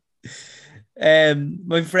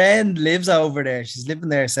 my friend lives over there. She's living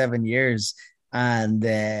there 7 years, and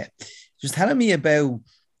she was telling me about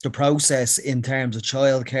the process in terms of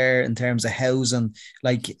childcare, in terms of housing.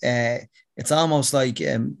 It's almost like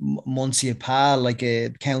municipal, like a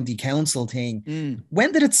county council thing.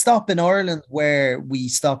 When did it stop in Ireland where we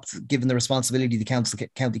stopped giving the responsibility to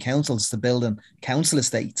county councils to build in council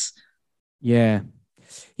estates? Yeah,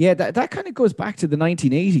 that kind of goes back to the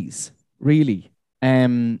 1980s, really.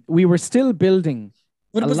 We were still building.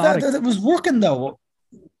 But it was working though.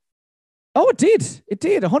 Oh, it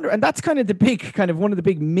did. 100. And that's kind of one of the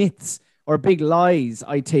big myths or big lies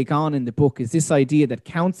I take on in the book, is this idea that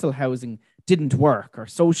council housing didn't work or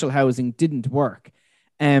social housing didn't work.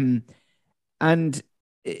 And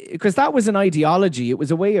because that was an ideology, it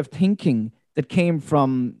was a way of thinking that came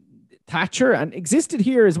from Thatcher and existed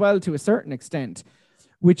here as well to a certain extent,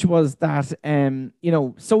 which was that,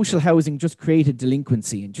 social housing just created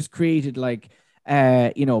delinquency and just created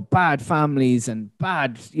bad families and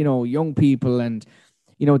bad, young people, and,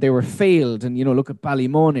 they were failed. And, look at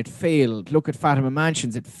Ballymun, it failed. Look at Fatima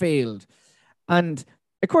Mansions, it failed. And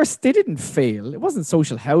of course, they didn't fail. It wasn't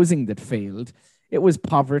social housing that failed. It was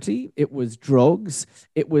poverty. It was drugs.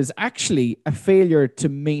 It was actually a failure to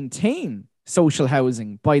maintain social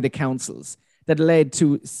housing by the councils that led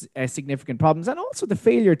to significant problems. And also the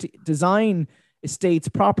failure to design estates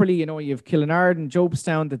properly. You have Killinard and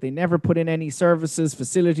Jobestown, that they never put in any services,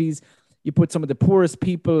 facilities. You put some of the poorest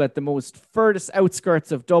people at the most furthest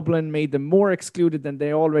outskirts of Dublin, made them more excluded than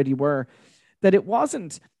they already were. That it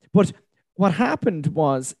wasn't. But what happened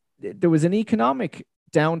was there was an economic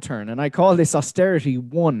downturn, and I call this austerity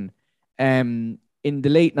one, in the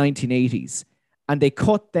late 1980s. And they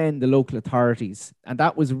cut then the local authorities. And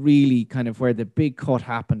that was really kind of where the big cut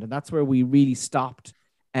happened. And that's where we really stopped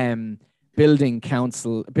building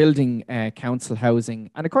council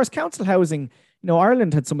housing. And of course, council housing,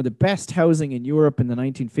 Ireland had some of the best housing in Europe in the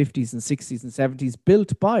 1950s and 60s and 70s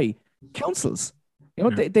built by councils.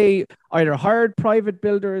 They either hired private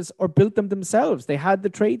builders or built them themselves. They had the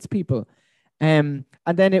tradespeople. And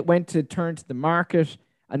then it went to turn to the market.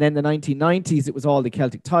 And then the 1990s, it was all the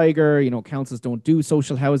Celtic Tiger. Councils don't do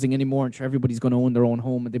social housing anymore. And sure, everybody's going to own their own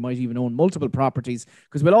home, and they might even own multiple properties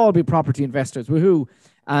because we'll all be property investors. Woohoo.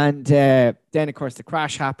 And then, of course, the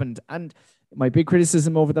crash happened. And my big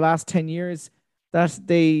criticism over the last 10 years, that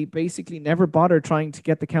they basically never bothered trying to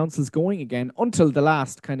get the councils going again until the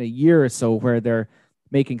last kind of year or so, where they're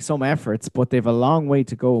making some efforts, but they've a long way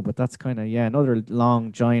to go. But that's kind of, another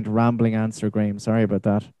long, giant, rambling answer, Graham. Sorry about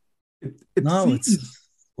that.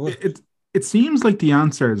 it seems like the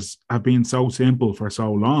answers have been so simple for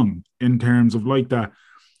so long in terms of like that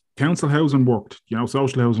council housing worked,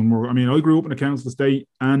 social housing worked. I mean, I grew up in a council estate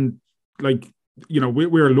and like, we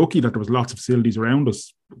were lucky that there was lots of facilities around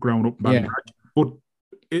us growing up in Ballybrack, but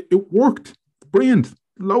it worked. Brilliant.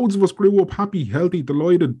 Loads of us grew up happy, healthy,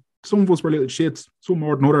 delighted. Some of us were little shits, some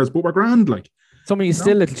more than others, but we're grand. Like, some of you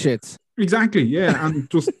still little shits. Exactly, yeah. And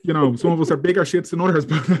just, some of us are bigger shits than others,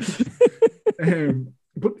 but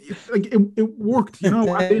it worked, and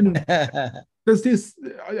then there's this,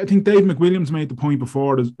 I think Dave McWilliams made the point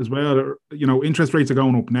before as well, interest rates are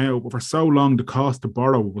going up now, but for so long the cost to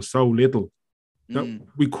borrow was so little that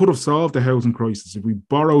we could have solved the housing crisis if we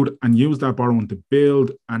borrowed and used that borrowing to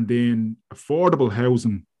build, and then affordable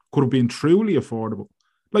housing could have been truly affordable.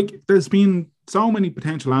 Like, there's been so many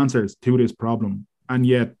potential answers to this problem, and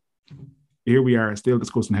yet here we are still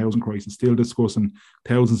discussing housing crisis, still discussing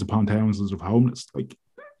thousands upon thousands of homeless. Like,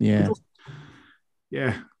 I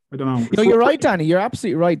don't know. You're right, Danny. You're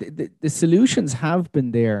absolutely right. The solutions have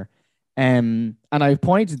been there. And I've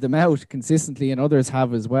pointed them out consistently, and others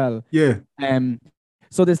have as well. Yeah.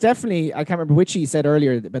 So there's definitely, I can't remember which he said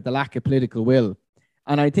earlier about the lack of political will.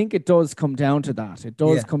 And I think it does come down to that. It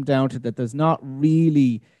does come down to that there's not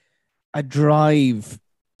really a drive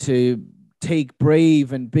to take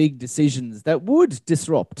brave and big decisions that would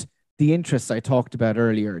disrupt the interests I talked about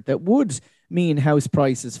earlier, that would mean house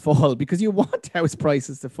prices fall, because you want house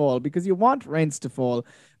prices to fall, because you want rents to fall,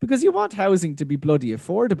 because you want housing to be bloody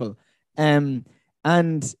affordable. And,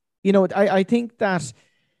 I think that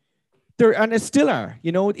there, and it still are,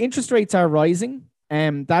 interest rates are rising,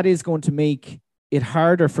 and that is going to make it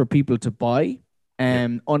harder for people to buy,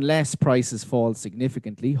 unless prices fall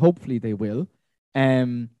significantly. Hopefully they will.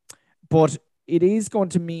 But it is going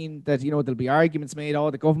to mean that, there'll be arguments made,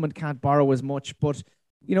 the government can't borrow as much. But,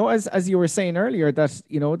 as you were saying earlier, that,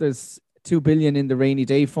 there's 2 billion in the rainy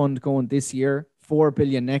day fund going this year, 4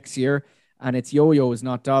 billion next year, and it's yo-yos,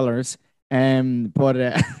 not dollars. But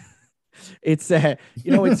it's, it's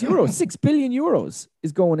euros, 6 billion euros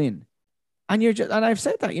is going in. And and I've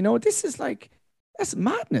said that, this is like, that's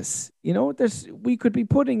madness. We could be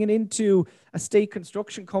putting it into a state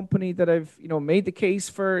construction company that I've, made the case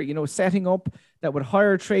for, setting up, that would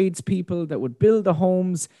hire tradespeople, that would build the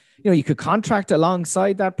homes. You could contract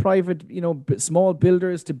alongside that private, small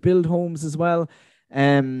builders to build homes as well.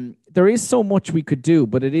 There is so much we could do,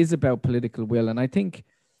 but it is about political will. And I think,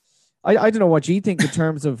 I don't know what you think in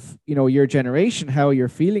terms of, your generation, how you're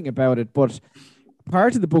feeling about it, but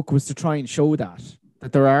part of the book was to try and show that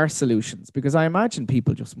there are solutions, because I imagine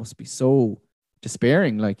people just must be so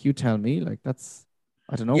despairing. Like, you tell me, like, that's,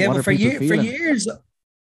 I don't know. Yeah, what but for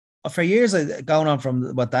years, going on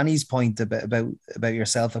from what Danny's point about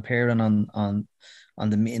yourself appearing on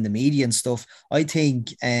in the media and stuff, I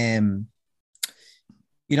think, some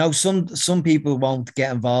people won't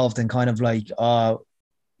get involved in kind of like,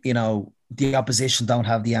 the opposition don't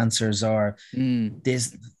have the answers or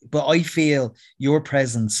this, but I feel your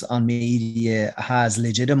presence on media has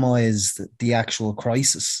legitimized the actual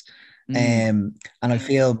crisis. And I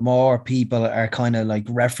feel more people are kind of like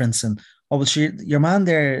referencing, well, your man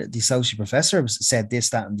there, the associate professor, said this,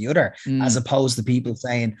 that, and the other, as opposed to people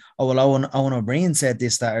saying, oh, well, Owen O'Brien said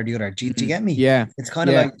this, that, or the other. Do you get me? Yeah. It's kind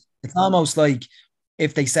of like, it's almost like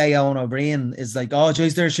if they say Owen O'Brien is like, oh,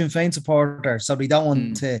 geez, they're a Sinn Féin supporter, so they don't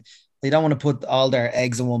want to. They don't want to put all their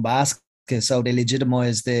eggs in one basket, so they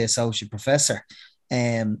legitimize the associate professor.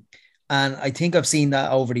 And I think I've seen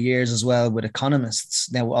that over the years as well with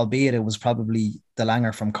economists. Now, albeit it was probably the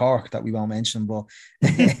Langer from Cork that we won't mention, but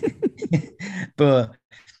but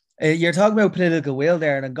you're talking about political will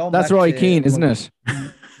there, and I'm going. That's Roy Keane, isn't it?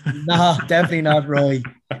 No, definitely not Roy.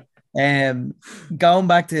 Going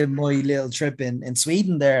back to my little trip in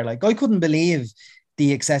Sweden there, like, I couldn't believe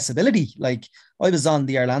the accessibility. Like, I was on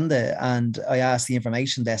the Arlanda and I asked the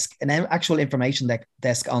information desk, an actual information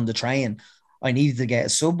desk on the train, I needed to get a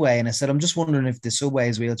subway. And I said, I'm just wondering if the subway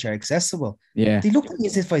is wheelchair accessible. Yeah. They looked at me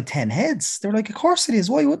as if I had 10 heads. They were like, of course it is.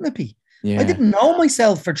 Why wouldn't it be? Yeah. I didn't know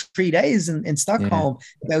myself for 3 days in Stockholm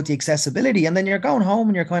about the accessibility. And then you're going home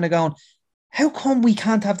and you're kind of going, how come we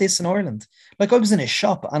can't have this in Ireland? Like, I was in a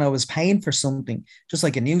shop and I was paying for something, just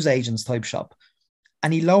like a newsagent's type shop.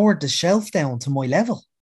 And he lowered the shelf down to my level.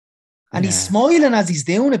 And he's smiling as he's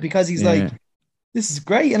doing it, because he's like, this is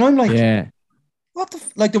great. And I'm like, what the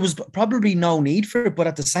like, there was probably no need for it, but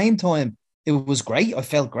at the same time, it was great. I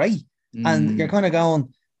felt great. And you're kind of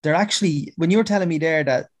going, they're actually, when you were telling me there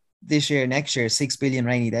that this year, next year, 6 billion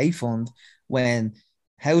rainy day fund, when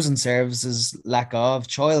housing services, lack of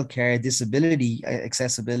childcare, disability,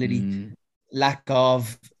 accessibility, lack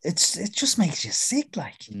of it just makes you sick,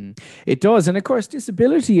 like. It does. And of course,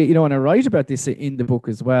 disability, you know, and I write about this in the book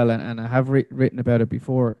as well, and I have written about it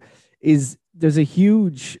before, is there's a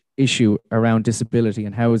huge issue around disability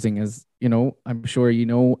and housing, as you know, I'm sure you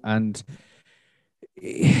know, and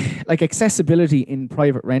like accessibility in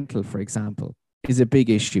private rental, for example, is a big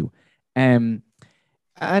issue. And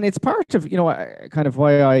it's part of, you know, kind of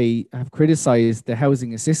why I have criticized the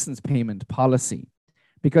housing assistance payment policy,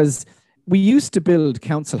 because we used to build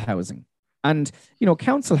council housing, and, you know,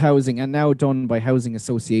 council housing, and now done by housing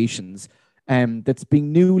associations, that's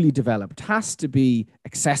being newly developed, has to be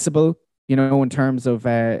accessible, you know, in terms of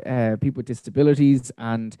people with disabilities.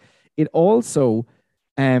 And it also,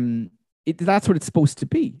 that's what it's supposed to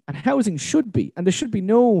be. And housing should be. And there should be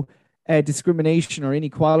no discrimination or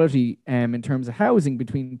inequality in terms of housing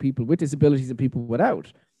between people with disabilities and people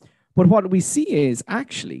without. But what we see is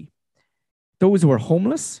actually those who are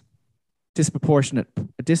homeless,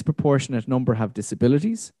 a disproportionate number have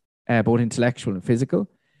disabilities, both intellectual and physical.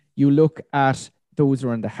 You look at those who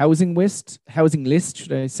are on the housing list,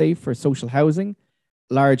 should I say, for social housing,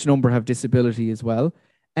 large number have disability as well.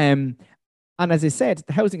 And as I said,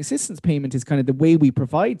 the housing assistance payment is kind of the way we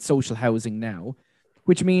provide social housing now,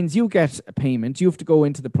 which means you get a payment, you have to go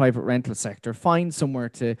into the private rental sector, find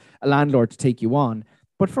somewhere a landlord to take you on.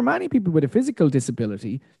 But for many people with a physical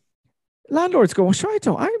disability, landlords go, well, sure,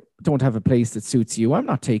 I don't have a place that suits you. I'm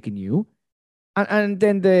not taking you. And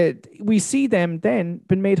then we see them then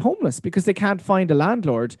been made homeless because they can't find a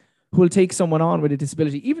landlord who will take someone on with a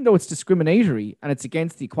disability, even though it's discriminatory and it's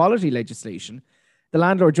against the equality legislation. The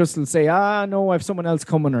landlord just will say, no, I have someone else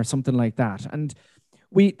coming or something like that. And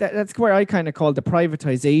that's where I kind of call the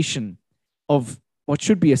privatization of what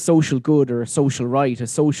should be a social good or a social right, a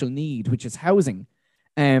social need, which is housing,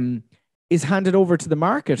 is handed over to the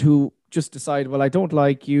market, who just decide, well, I don't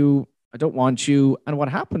like you, I don't want you. And what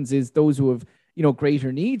happens is those who have, you know,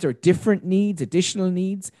 greater needs or different needs, additional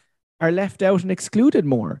needs, are left out and excluded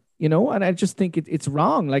more, you know. And I just think it's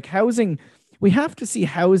wrong. Like housing, we have to see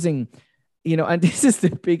housing, you know, and this is the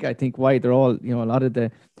big, I think, why they're all, you know, a lot of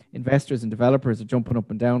the investors and developers are jumping up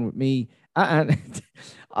and down with me. And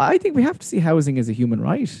I think we have to see housing as a human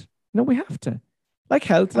right. No, we have to, like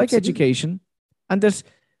health, like education. And that,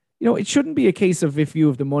 you know, it shouldn't be a case of if you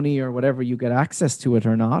have the money or whatever, you get access to it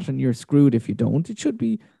or not, and you're screwed if you don't. It should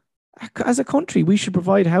be, as a country, we should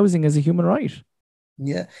provide housing as a human right.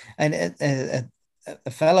 Yeah. And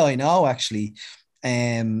a fellow I know actually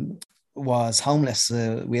was homeless,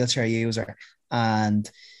 a wheelchair user, and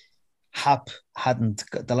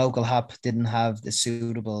the local HAP didn't have the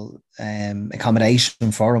suitable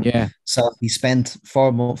accommodation for him. Yeah. So he spent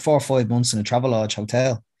 4 or 5 months in a Travelodge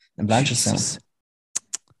hotel in Blanchardstown.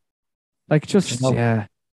 Like, just, you know, yeah.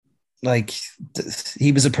 Like,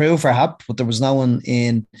 he was approved for HAP, but there was no one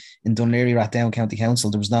in Dunleary, Rathdown County Council.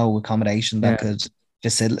 There was no accommodation that could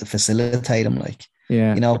facilitate him, like.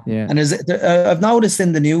 Yeah, you know, yeah. And I've noticed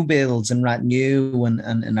in the new builds in Rathnew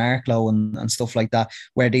and Arklow and stuff like that,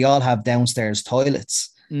 where they all have downstairs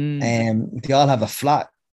toilets, they all have a flat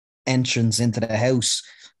entrance into the house.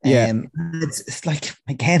 It's like,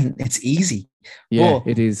 again, it's easy. Yeah, but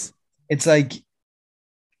it is. It's like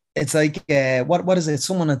what is it?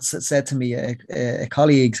 Someone had said to me, a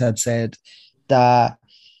colleague had said that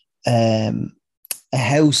a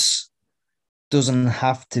house doesn't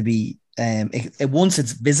have to be. Once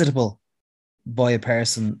it's visitable by a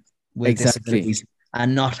person with disabilities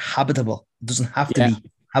and not habitable, it doesn't have to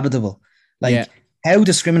be habitable. Like, how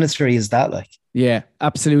discriminatory is that? Like, yeah,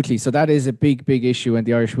 absolutely. So that is a big issue, and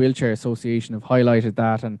the Irish Wheelchair Association have highlighted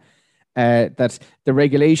that, and that the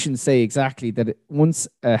regulations say exactly that once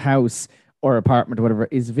a house or apartment or whatever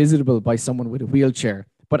is visitable by someone with a wheelchair,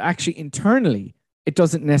 but actually internally it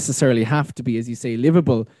doesn't necessarily have to be, as you say,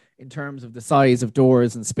 livable in terms of the size of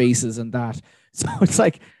doors and spaces and that. So it's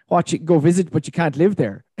like, what, you can go visit, but you can't live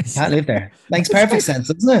there. Can't live there. Makes perfect sense,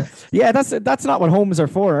 doesn't it? Yeah, that's not what homes are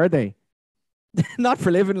for, are they? Not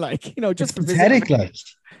for living, like, you know, just it's for pathetic, like.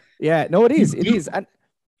 Yeah, no, it is. It is. And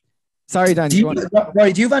sorry, Dan. Do you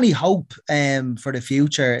have any hope for the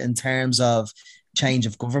future in terms of change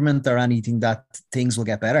of government or anything, that things will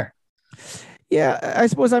get better? Yeah, I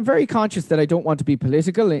suppose I'm very conscious that I don't want to be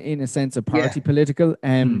political in a sense of party political.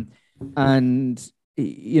 And,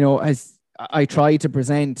 you know, as I try to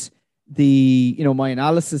present my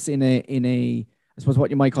analysis in a, I suppose,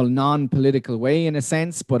 what you might call non-political way in a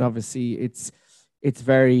sense, but obviously it's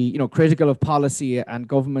very, you know, critical of policy and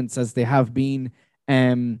governments as they have been.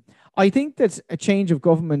 I think that a change of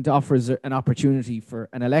government offers an opportunity for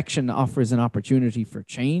an election, offers an opportunity for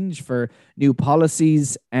change, for new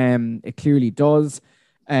policies. It clearly does.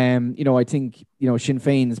 I think, Sinn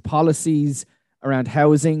Féin's policies around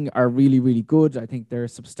housing are really, really good. I think they're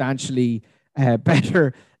substantially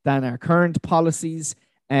better than our current policies,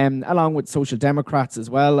 along with Social Democrats as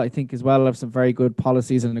well. I think as well have some very good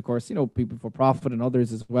policies. And of course, People for Profit and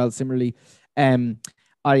others as well. Similarly,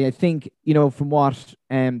 I think, from what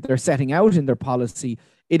they're setting out in their policy,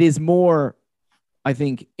 it is more, I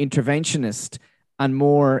think, interventionist and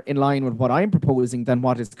more in line with what I'm proposing than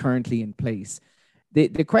what is currently in place.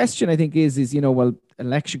 The question, I think, is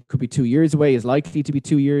election could be 2 years away, is likely to be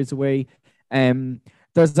 2 years away.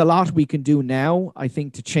 There's a lot we can do now, I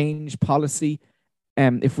think, to change policy.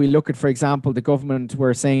 If we look at, for example, the government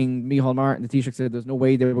were saying, Micheál Martin, the Taoiseach, said there's no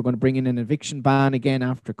way they were going to bring in an eviction ban again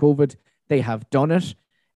after COVID. They have done it.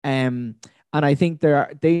 And I think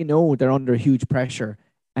they know they're under huge pressure.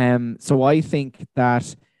 So I think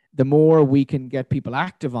that the more we can get people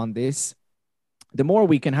active on this, the more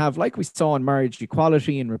we can have, like we saw in marriage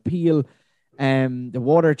equality and repeal, the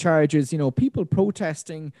water charges, people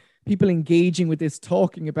protesting, people engaging with this,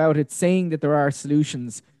 talking about it, saying that there are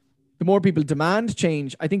solutions. The more people demand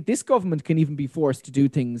change, I think this government can even be forced to do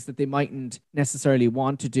things that they mightn't necessarily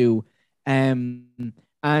want to do. And,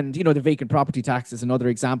 the vacant property tax is another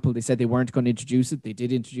example. They said they weren't going to introduce it. They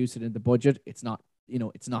did introduce it in the budget. It's not,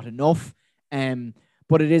 it's not enough.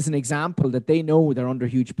 But it is an example that they know they're under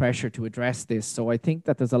huge pressure to address this. So I think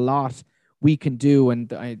that there's a lot we can do. And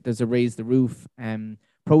there's a Raise the Roof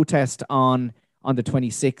protest on the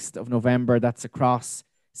 26th of November. That's across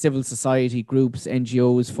civil society groups,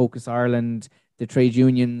 NGOs, Focus Ireland, the trade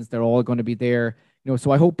unions. They're all going to be there.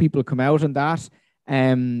 So I hope people come out on that.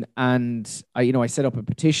 And I set up a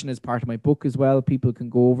petition as part of my book as well. People can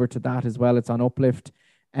go over to that as well. It's on Uplift.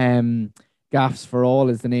 Gaffs for All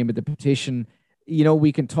is the name of the petition.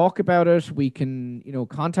 We can talk about it. We can,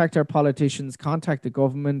 contact our politicians, contact the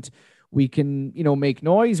government. We can, make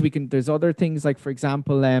noise. There's other things like, for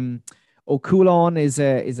example, Ó Cualann is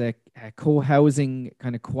a co-housing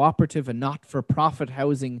kind of cooperative, a not-for-profit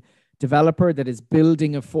housing developer that is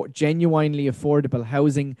building genuinely affordable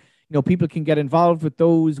housing. People can get involved with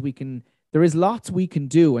those. There is lots we can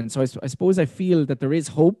do. And so I suppose I feel that there is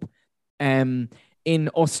hope in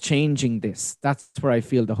us changing this. That's where I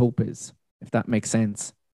feel the hope is, if that makes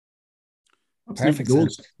sense. Perfect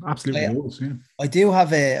sense. Absolutely. I do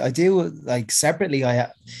like separately,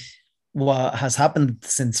 what has happened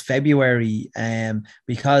since February,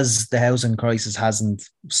 because the housing crisis hasn't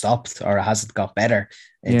stopped or hasn't got better,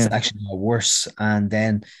 it's actually got worse. And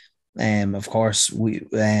then of course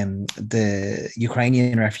the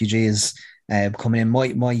Ukrainian refugees coming in.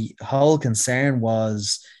 My whole concern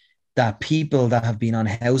was that people that have been on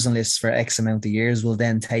housing lists for X amount of years will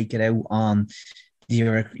then take it out on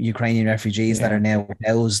the Ukrainian refugees that are now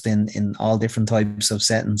housed in all different types of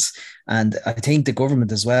settings. And I think the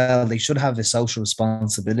government as well, they should have a social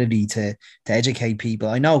responsibility to educate people.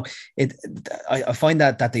 I know I find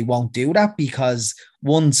that they won't do that, because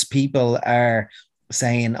once people are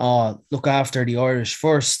saying, look after the Irish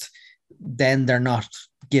first, then they're not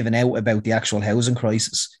giving out about the actual housing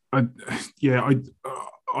crisis. I've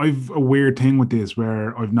a weird thing with this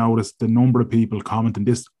where I've noticed the number of people commenting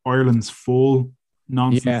this Ireland's full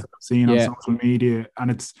nonsense that I've seen on social media, and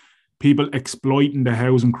it's people exploiting the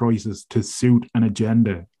housing crisis to suit an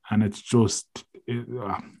agenda, and it's just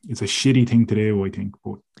it's a shitty thing to do, I think,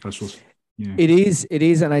 but that's just it is,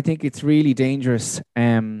 and I think it's really dangerous.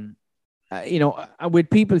 With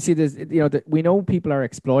people see this, we know people are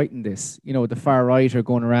exploiting this. The far right are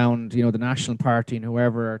going around, the National Party and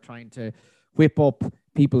whoever are trying to whip up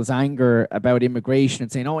people's anger about immigration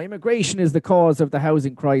and saying, immigration is the cause of the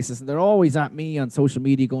housing crisis. And they're always at me on social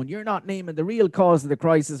media going, you're not naming the real cause of the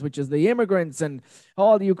crisis, which is the immigrants and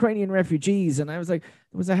all the Ukrainian refugees. And I was like,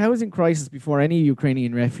 there was a housing crisis before any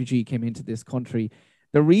Ukrainian refugee came into this country.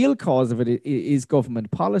 The real cause of it is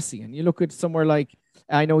government policy. And you look at somewhere like,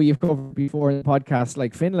 I know you've covered before in the podcast,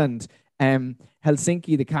 like Finland,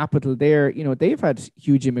 Helsinki, the capital there, they've had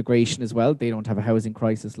huge immigration as well. They don't have a housing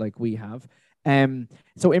crisis like we have.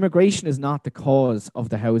 So immigration is not the cause of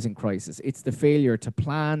the housing crisis. It's the failure to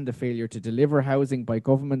plan, the failure to deliver housing by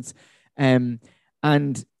governments. And,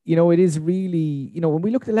 it is really, when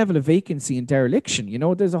we look at the level of vacancy and dereliction,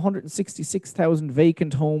 there's 166,000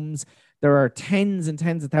 vacant homes. There are tens and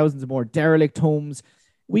tens of thousands of more derelict homes.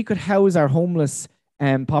 We could house our homeless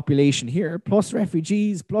population here, plus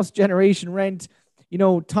refugees, plus generation rent,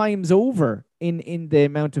 times over in the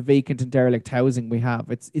amount of vacant and derelict housing we have.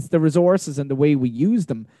 It's the resources and the way we use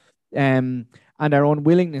them, and our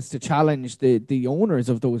unwillingness to challenge the owners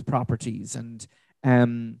of those properties. And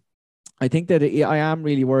I think that I am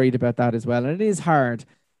really worried about that as well. And it is hard.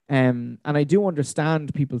 And I do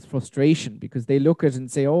understand people's frustration because they look at it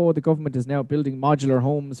and say, oh, the government is now building modular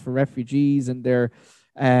homes for refugees and they're,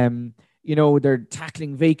 they're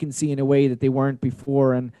tackling vacancy in a way that they weren't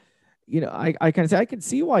before. And, I can say, I can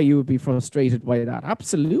see why you would be frustrated by that.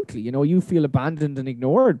 Absolutely. You feel abandoned and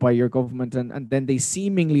ignored by your government, and then they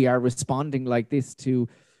seemingly are responding like this to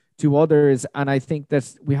others. And I think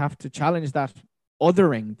that we have to challenge that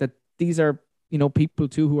othering, that these are, people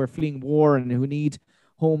too who are fleeing war and who need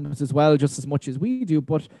homes as well, just as much as we do.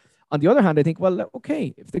 But on the other hand, I think, well,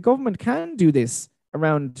 okay, if the government can do this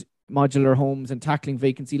around modular homes and tackling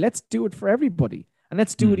vacancy, let's do it for everybody, and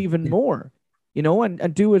let's do it even more,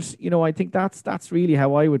 and do it. I think that's really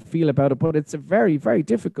how I would feel about it. But it's a very, very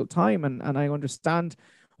difficult time, and I understand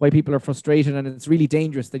why people are frustrated, and it's really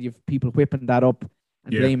dangerous that you've people whipping that up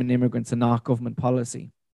and blaming immigrants and not government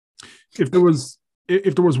policy. If there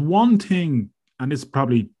was one thing, and it's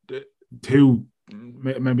probably too,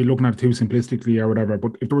 maybe looking at it too simplistically or whatever,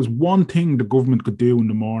 but if there was one thing the government could do in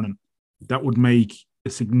the morning that would make a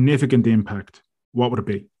significant impact, what would it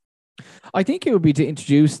be? I think it would be to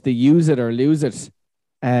introduce the use it or lose it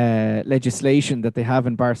legislation that they have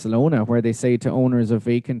in Barcelona, where they say to owners of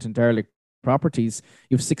vacant and derelict properties,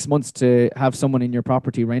 you have 6 months to have someone in your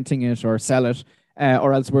property renting it or sell it,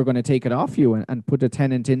 or else we're going to take it off you, and put a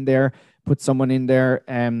tenant in there, put someone in there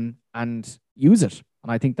and use it.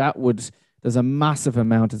 And I think there's a massive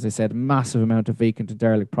amount, as I said, massive amount of vacant and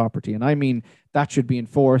derelict property. And I mean, that should be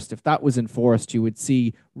enforced. If that was enforced, you would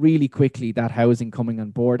see really quickly that housing coming on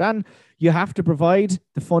board. And you have to provide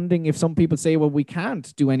the funding. If some people say, well, we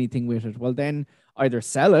can't do anything with it, well, then either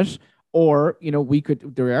sell it or,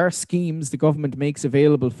 there are schemes the government makes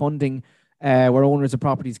available funding where owners of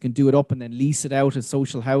properties can do it up and then lease it out as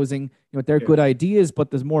social housing. They're good ideas, but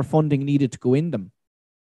there's more funding needed to go in them.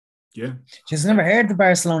 Yeah. Just never heard the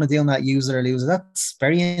Barcelona doing that use it or lose it. That's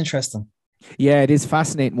very interesting. Yeah, it is a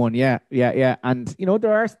fascinating one. Yeah. And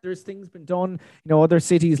there's things been done, other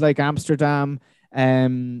cities like Amsterdam.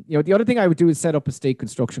 The other thing I would do is set up a state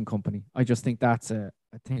construction company. I just think that's a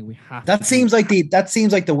thing we have. That seems like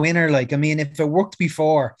the winner. Like, I mean, if it worked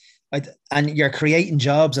before, and you're creating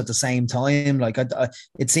jobs at the same time,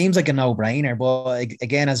 it seems like a no-brainer. But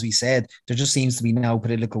again, as we said, there just seems to be no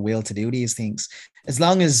political will to do these things. As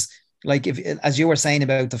long as, like, if, as you were saying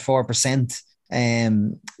about the 4%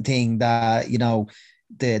 thing, that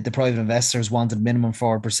the private investors wanted minimum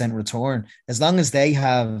 4% return, as long as they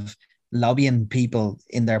have lobbying people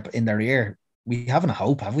in their ear, we haven't a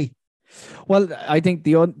hope, have we? Well, I think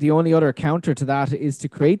the only other counter to that is to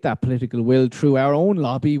create that political will through our own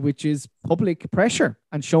lobby, which is public pressure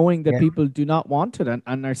and showing that people do not want it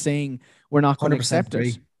and are saying we're not going to accept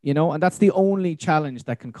it. And that's the only challenge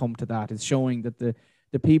that can come to that, is showing that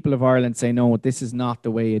the people of Ireland say, no, this is not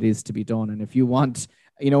the way it is to be done. And if you want,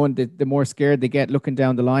 and the more scared they get looking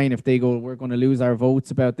down the line, if they go, we're going to lose our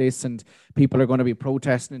votes about this and people are going to be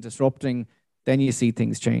protesting and disrupting, then you see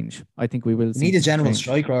things change. I think we will. Need a general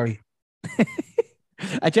strike, Rory.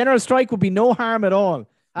 A general strike would be no harm at all.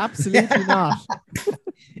 Absolutely not.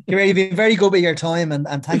 You've been very good with your time,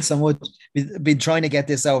 and thanks so much. We've been trying to get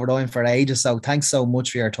this over the line for ages, so thanks so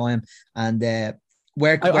much for your time. And I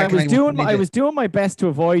was doing my best to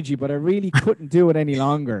avoid you, but I really couldn't do it any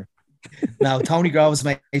longer. No, Tony Groves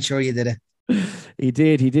made sure you did it. He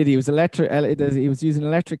did. He was He was using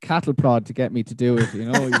electric cattle prod to get me to do it.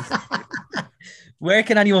 Where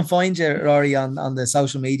can anyone find you, Rory, on the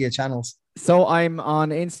social media channels? So I'm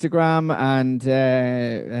on Instagram and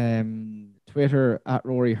Twitter at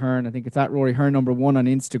Rory Hearn. I think it's at Rory Hearn #1 on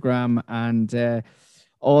Instagram, and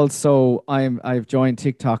also I've joined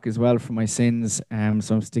TikTok as well for my sins. So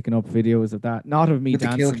I'm sticking up videos of that, not of me with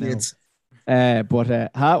dancing. The cool kids.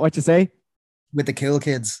 What you say? With the cool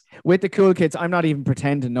kids. With the cool kids. I'm not even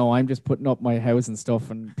pretending. No, I'm just putting up my house and stuff,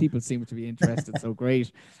 and people seem to be interested. So great.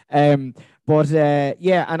 And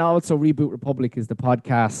also Reboot Republic is the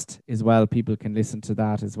podcast as well. People can listen to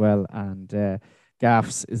that as well. And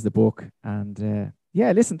Gaffs is the book. And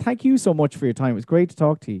listen, thank you so much for your time. It was great to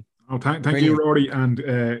talk to you. Oh, thank you, Rory,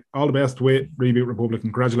 and all the best with Reboot Republic.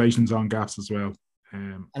 Congratulations on Gaffs as well.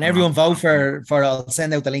 And everyone vote for I'll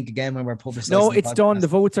send out the link again when we're publishing. No, it's done. The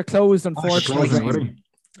votes are closed, unfortunately.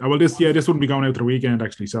 This wouldn't be going out to the weekend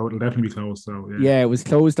actually, so it'll definitely be closed. So it was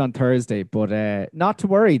closed on Thursday, but not to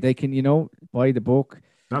worry. They can buy the book.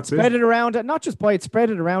 Spread it around. Not just buy it, spread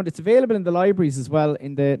it around. It's available in the libraries as well,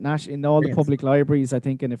 in all the public libraries, I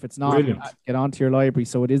think. And if it's not, get onto your library.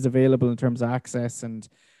 So it is available in terms of access. And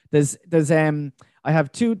there's I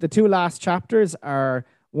have the two last chapters are.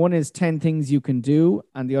 One is 10 things you can do,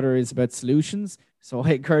 and the other is about solutions. So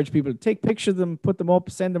I encourage people to take pictures of them, put them up,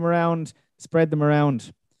 send them around, spread them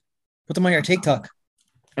around. Put them on your TikTok.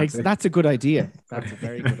 That's a good idea. That's a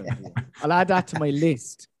very good idea. I'll add that to my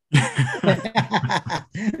list. Thanks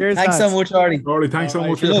so much, Rory. Rory, thanks so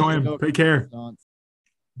much for your time. Take care.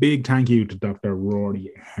 Big thank you to Dr.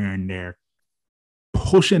 Rory Ahern there,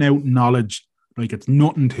 pushing out knowledge like it's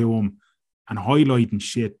nothing to him and highlighting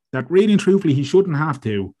shit that really and truthfully he shouldn't have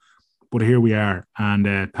to. But here we are,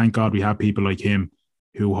 and thank God we have people like him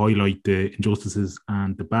who highlight the injustices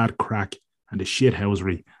and the bad crack and the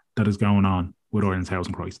shithousery that is going on with Ireland's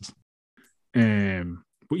housing crisis.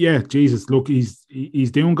 But yeah, Jesus, look,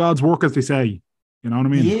 he's doing God's work, as they say. You know what I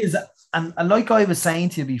mean? He is, and like I was saying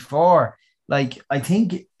to you before, like I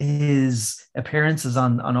think his appearances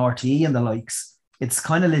on RTE and the likes, it's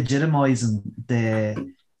kind of legitimizing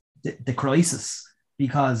the crisis,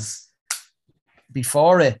 because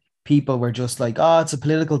before it, people were just like, oh, it's a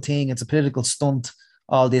political thing, it's a political stunt,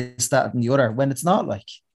 all this, that, and the other, when it's not like.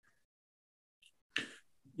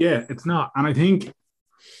 Yeah, it's not. And I think,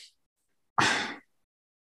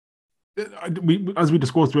 as we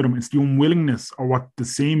discussed with him, it's the unwillingness, or what the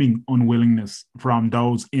seeming unwillingness from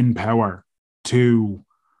those in power to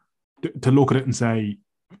look at it and say,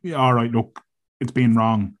 all right, look, it's been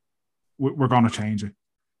wrong. We're going to change it.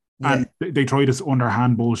 Yeah. And they try this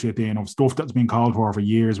underhand bullshit in of stuff that's been called for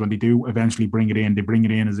years. When they do eventually bring it in, they bring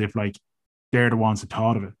it in as if like they're the ones that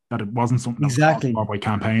thought of it, that it wasn't something that was called for by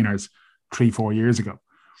campaigners 3-4 years ago.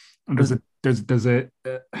 And there's a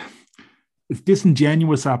it's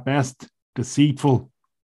disingenuous at best, deceitful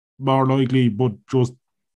more likely, but just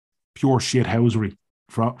pure shithousery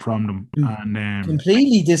from them. And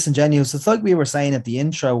completely disingenuous. It's like we were saying at the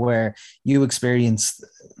intro, where you experienced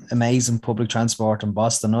amazing public transport in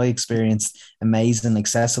Boston. I experienced amazing,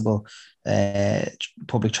 accessible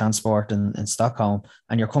public transport in Stockholm,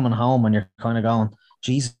 and you're coming home and you're kind of going,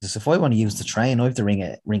 Jesus, if I want to use the train, I have to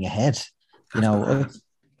ring ahead. You know,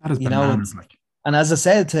 that is bananas, like. And as I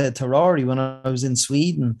said to Rory when I was in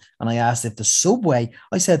Sweden, and I asked if the subway,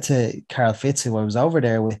 I said to Carl Fitz, who I was over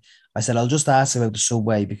there with, I said, I'll just ask about the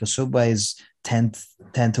subway, because subways tend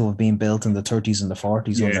to have been built in the 30s and the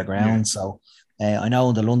 40s underground. Yeah. So I know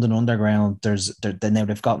in the London Underground, now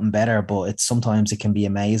they've gotten better, but sometimes it can be a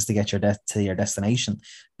maze to get to your destination.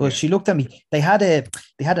 But she looked at me. They had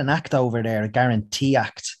an act over there, a guarantee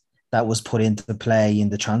act, that was put into play in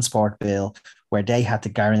the transport bill, where they had to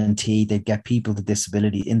guarantee they'd get people with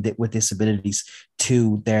disabilities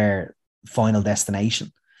to their final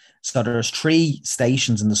destination. So there's 3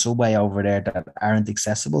 stations in the subway over there that aren't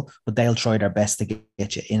accessible, but they'll try their best to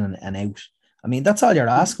get you in and out. I mean, that's all you're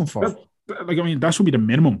asking for. That should be the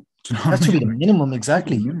minimum. Do you know that should be the minimum,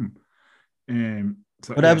 exactly.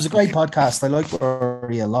 But that was a great podcast. I like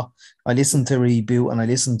Rory a lot. I listened to Reboot, and I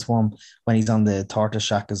listened to him when he's on the Tortoise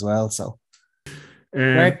Shack as well. So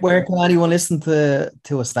where can anyone listen to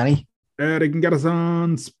us, Danny? They can get us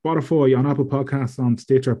on Spotify, on Apple Podcasts, on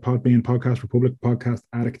Stitcher, Podbean, Podcast Republic, Podcast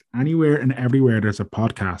Addict, anywhere and everywhere there's a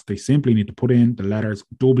podcast. They simply need to put in the letters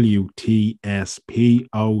WTSPOD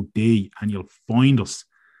and you'll find us.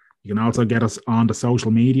 You can also get us on the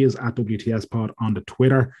social medias at WTS Pod on the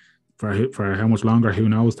Twitter for how much longer, who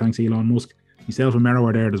knows, thanks Elon Musk. Myself and Mero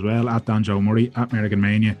are there as well, at Don Joe Murray, at American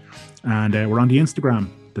Mania, and we're on the Instagram,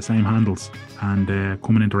 the same handles, and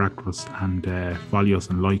come and interact with us and follow us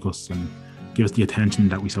and like us and give us the attention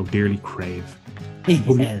that we so dearly crave.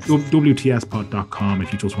 Yes. WTSpod.com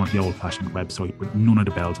if you just want the old-fashioned website with none of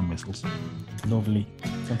the bells and whistles. Lovely.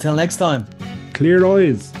 Until next time, clear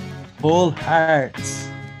eyes, full hearts,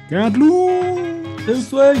 can't lose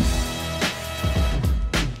this way.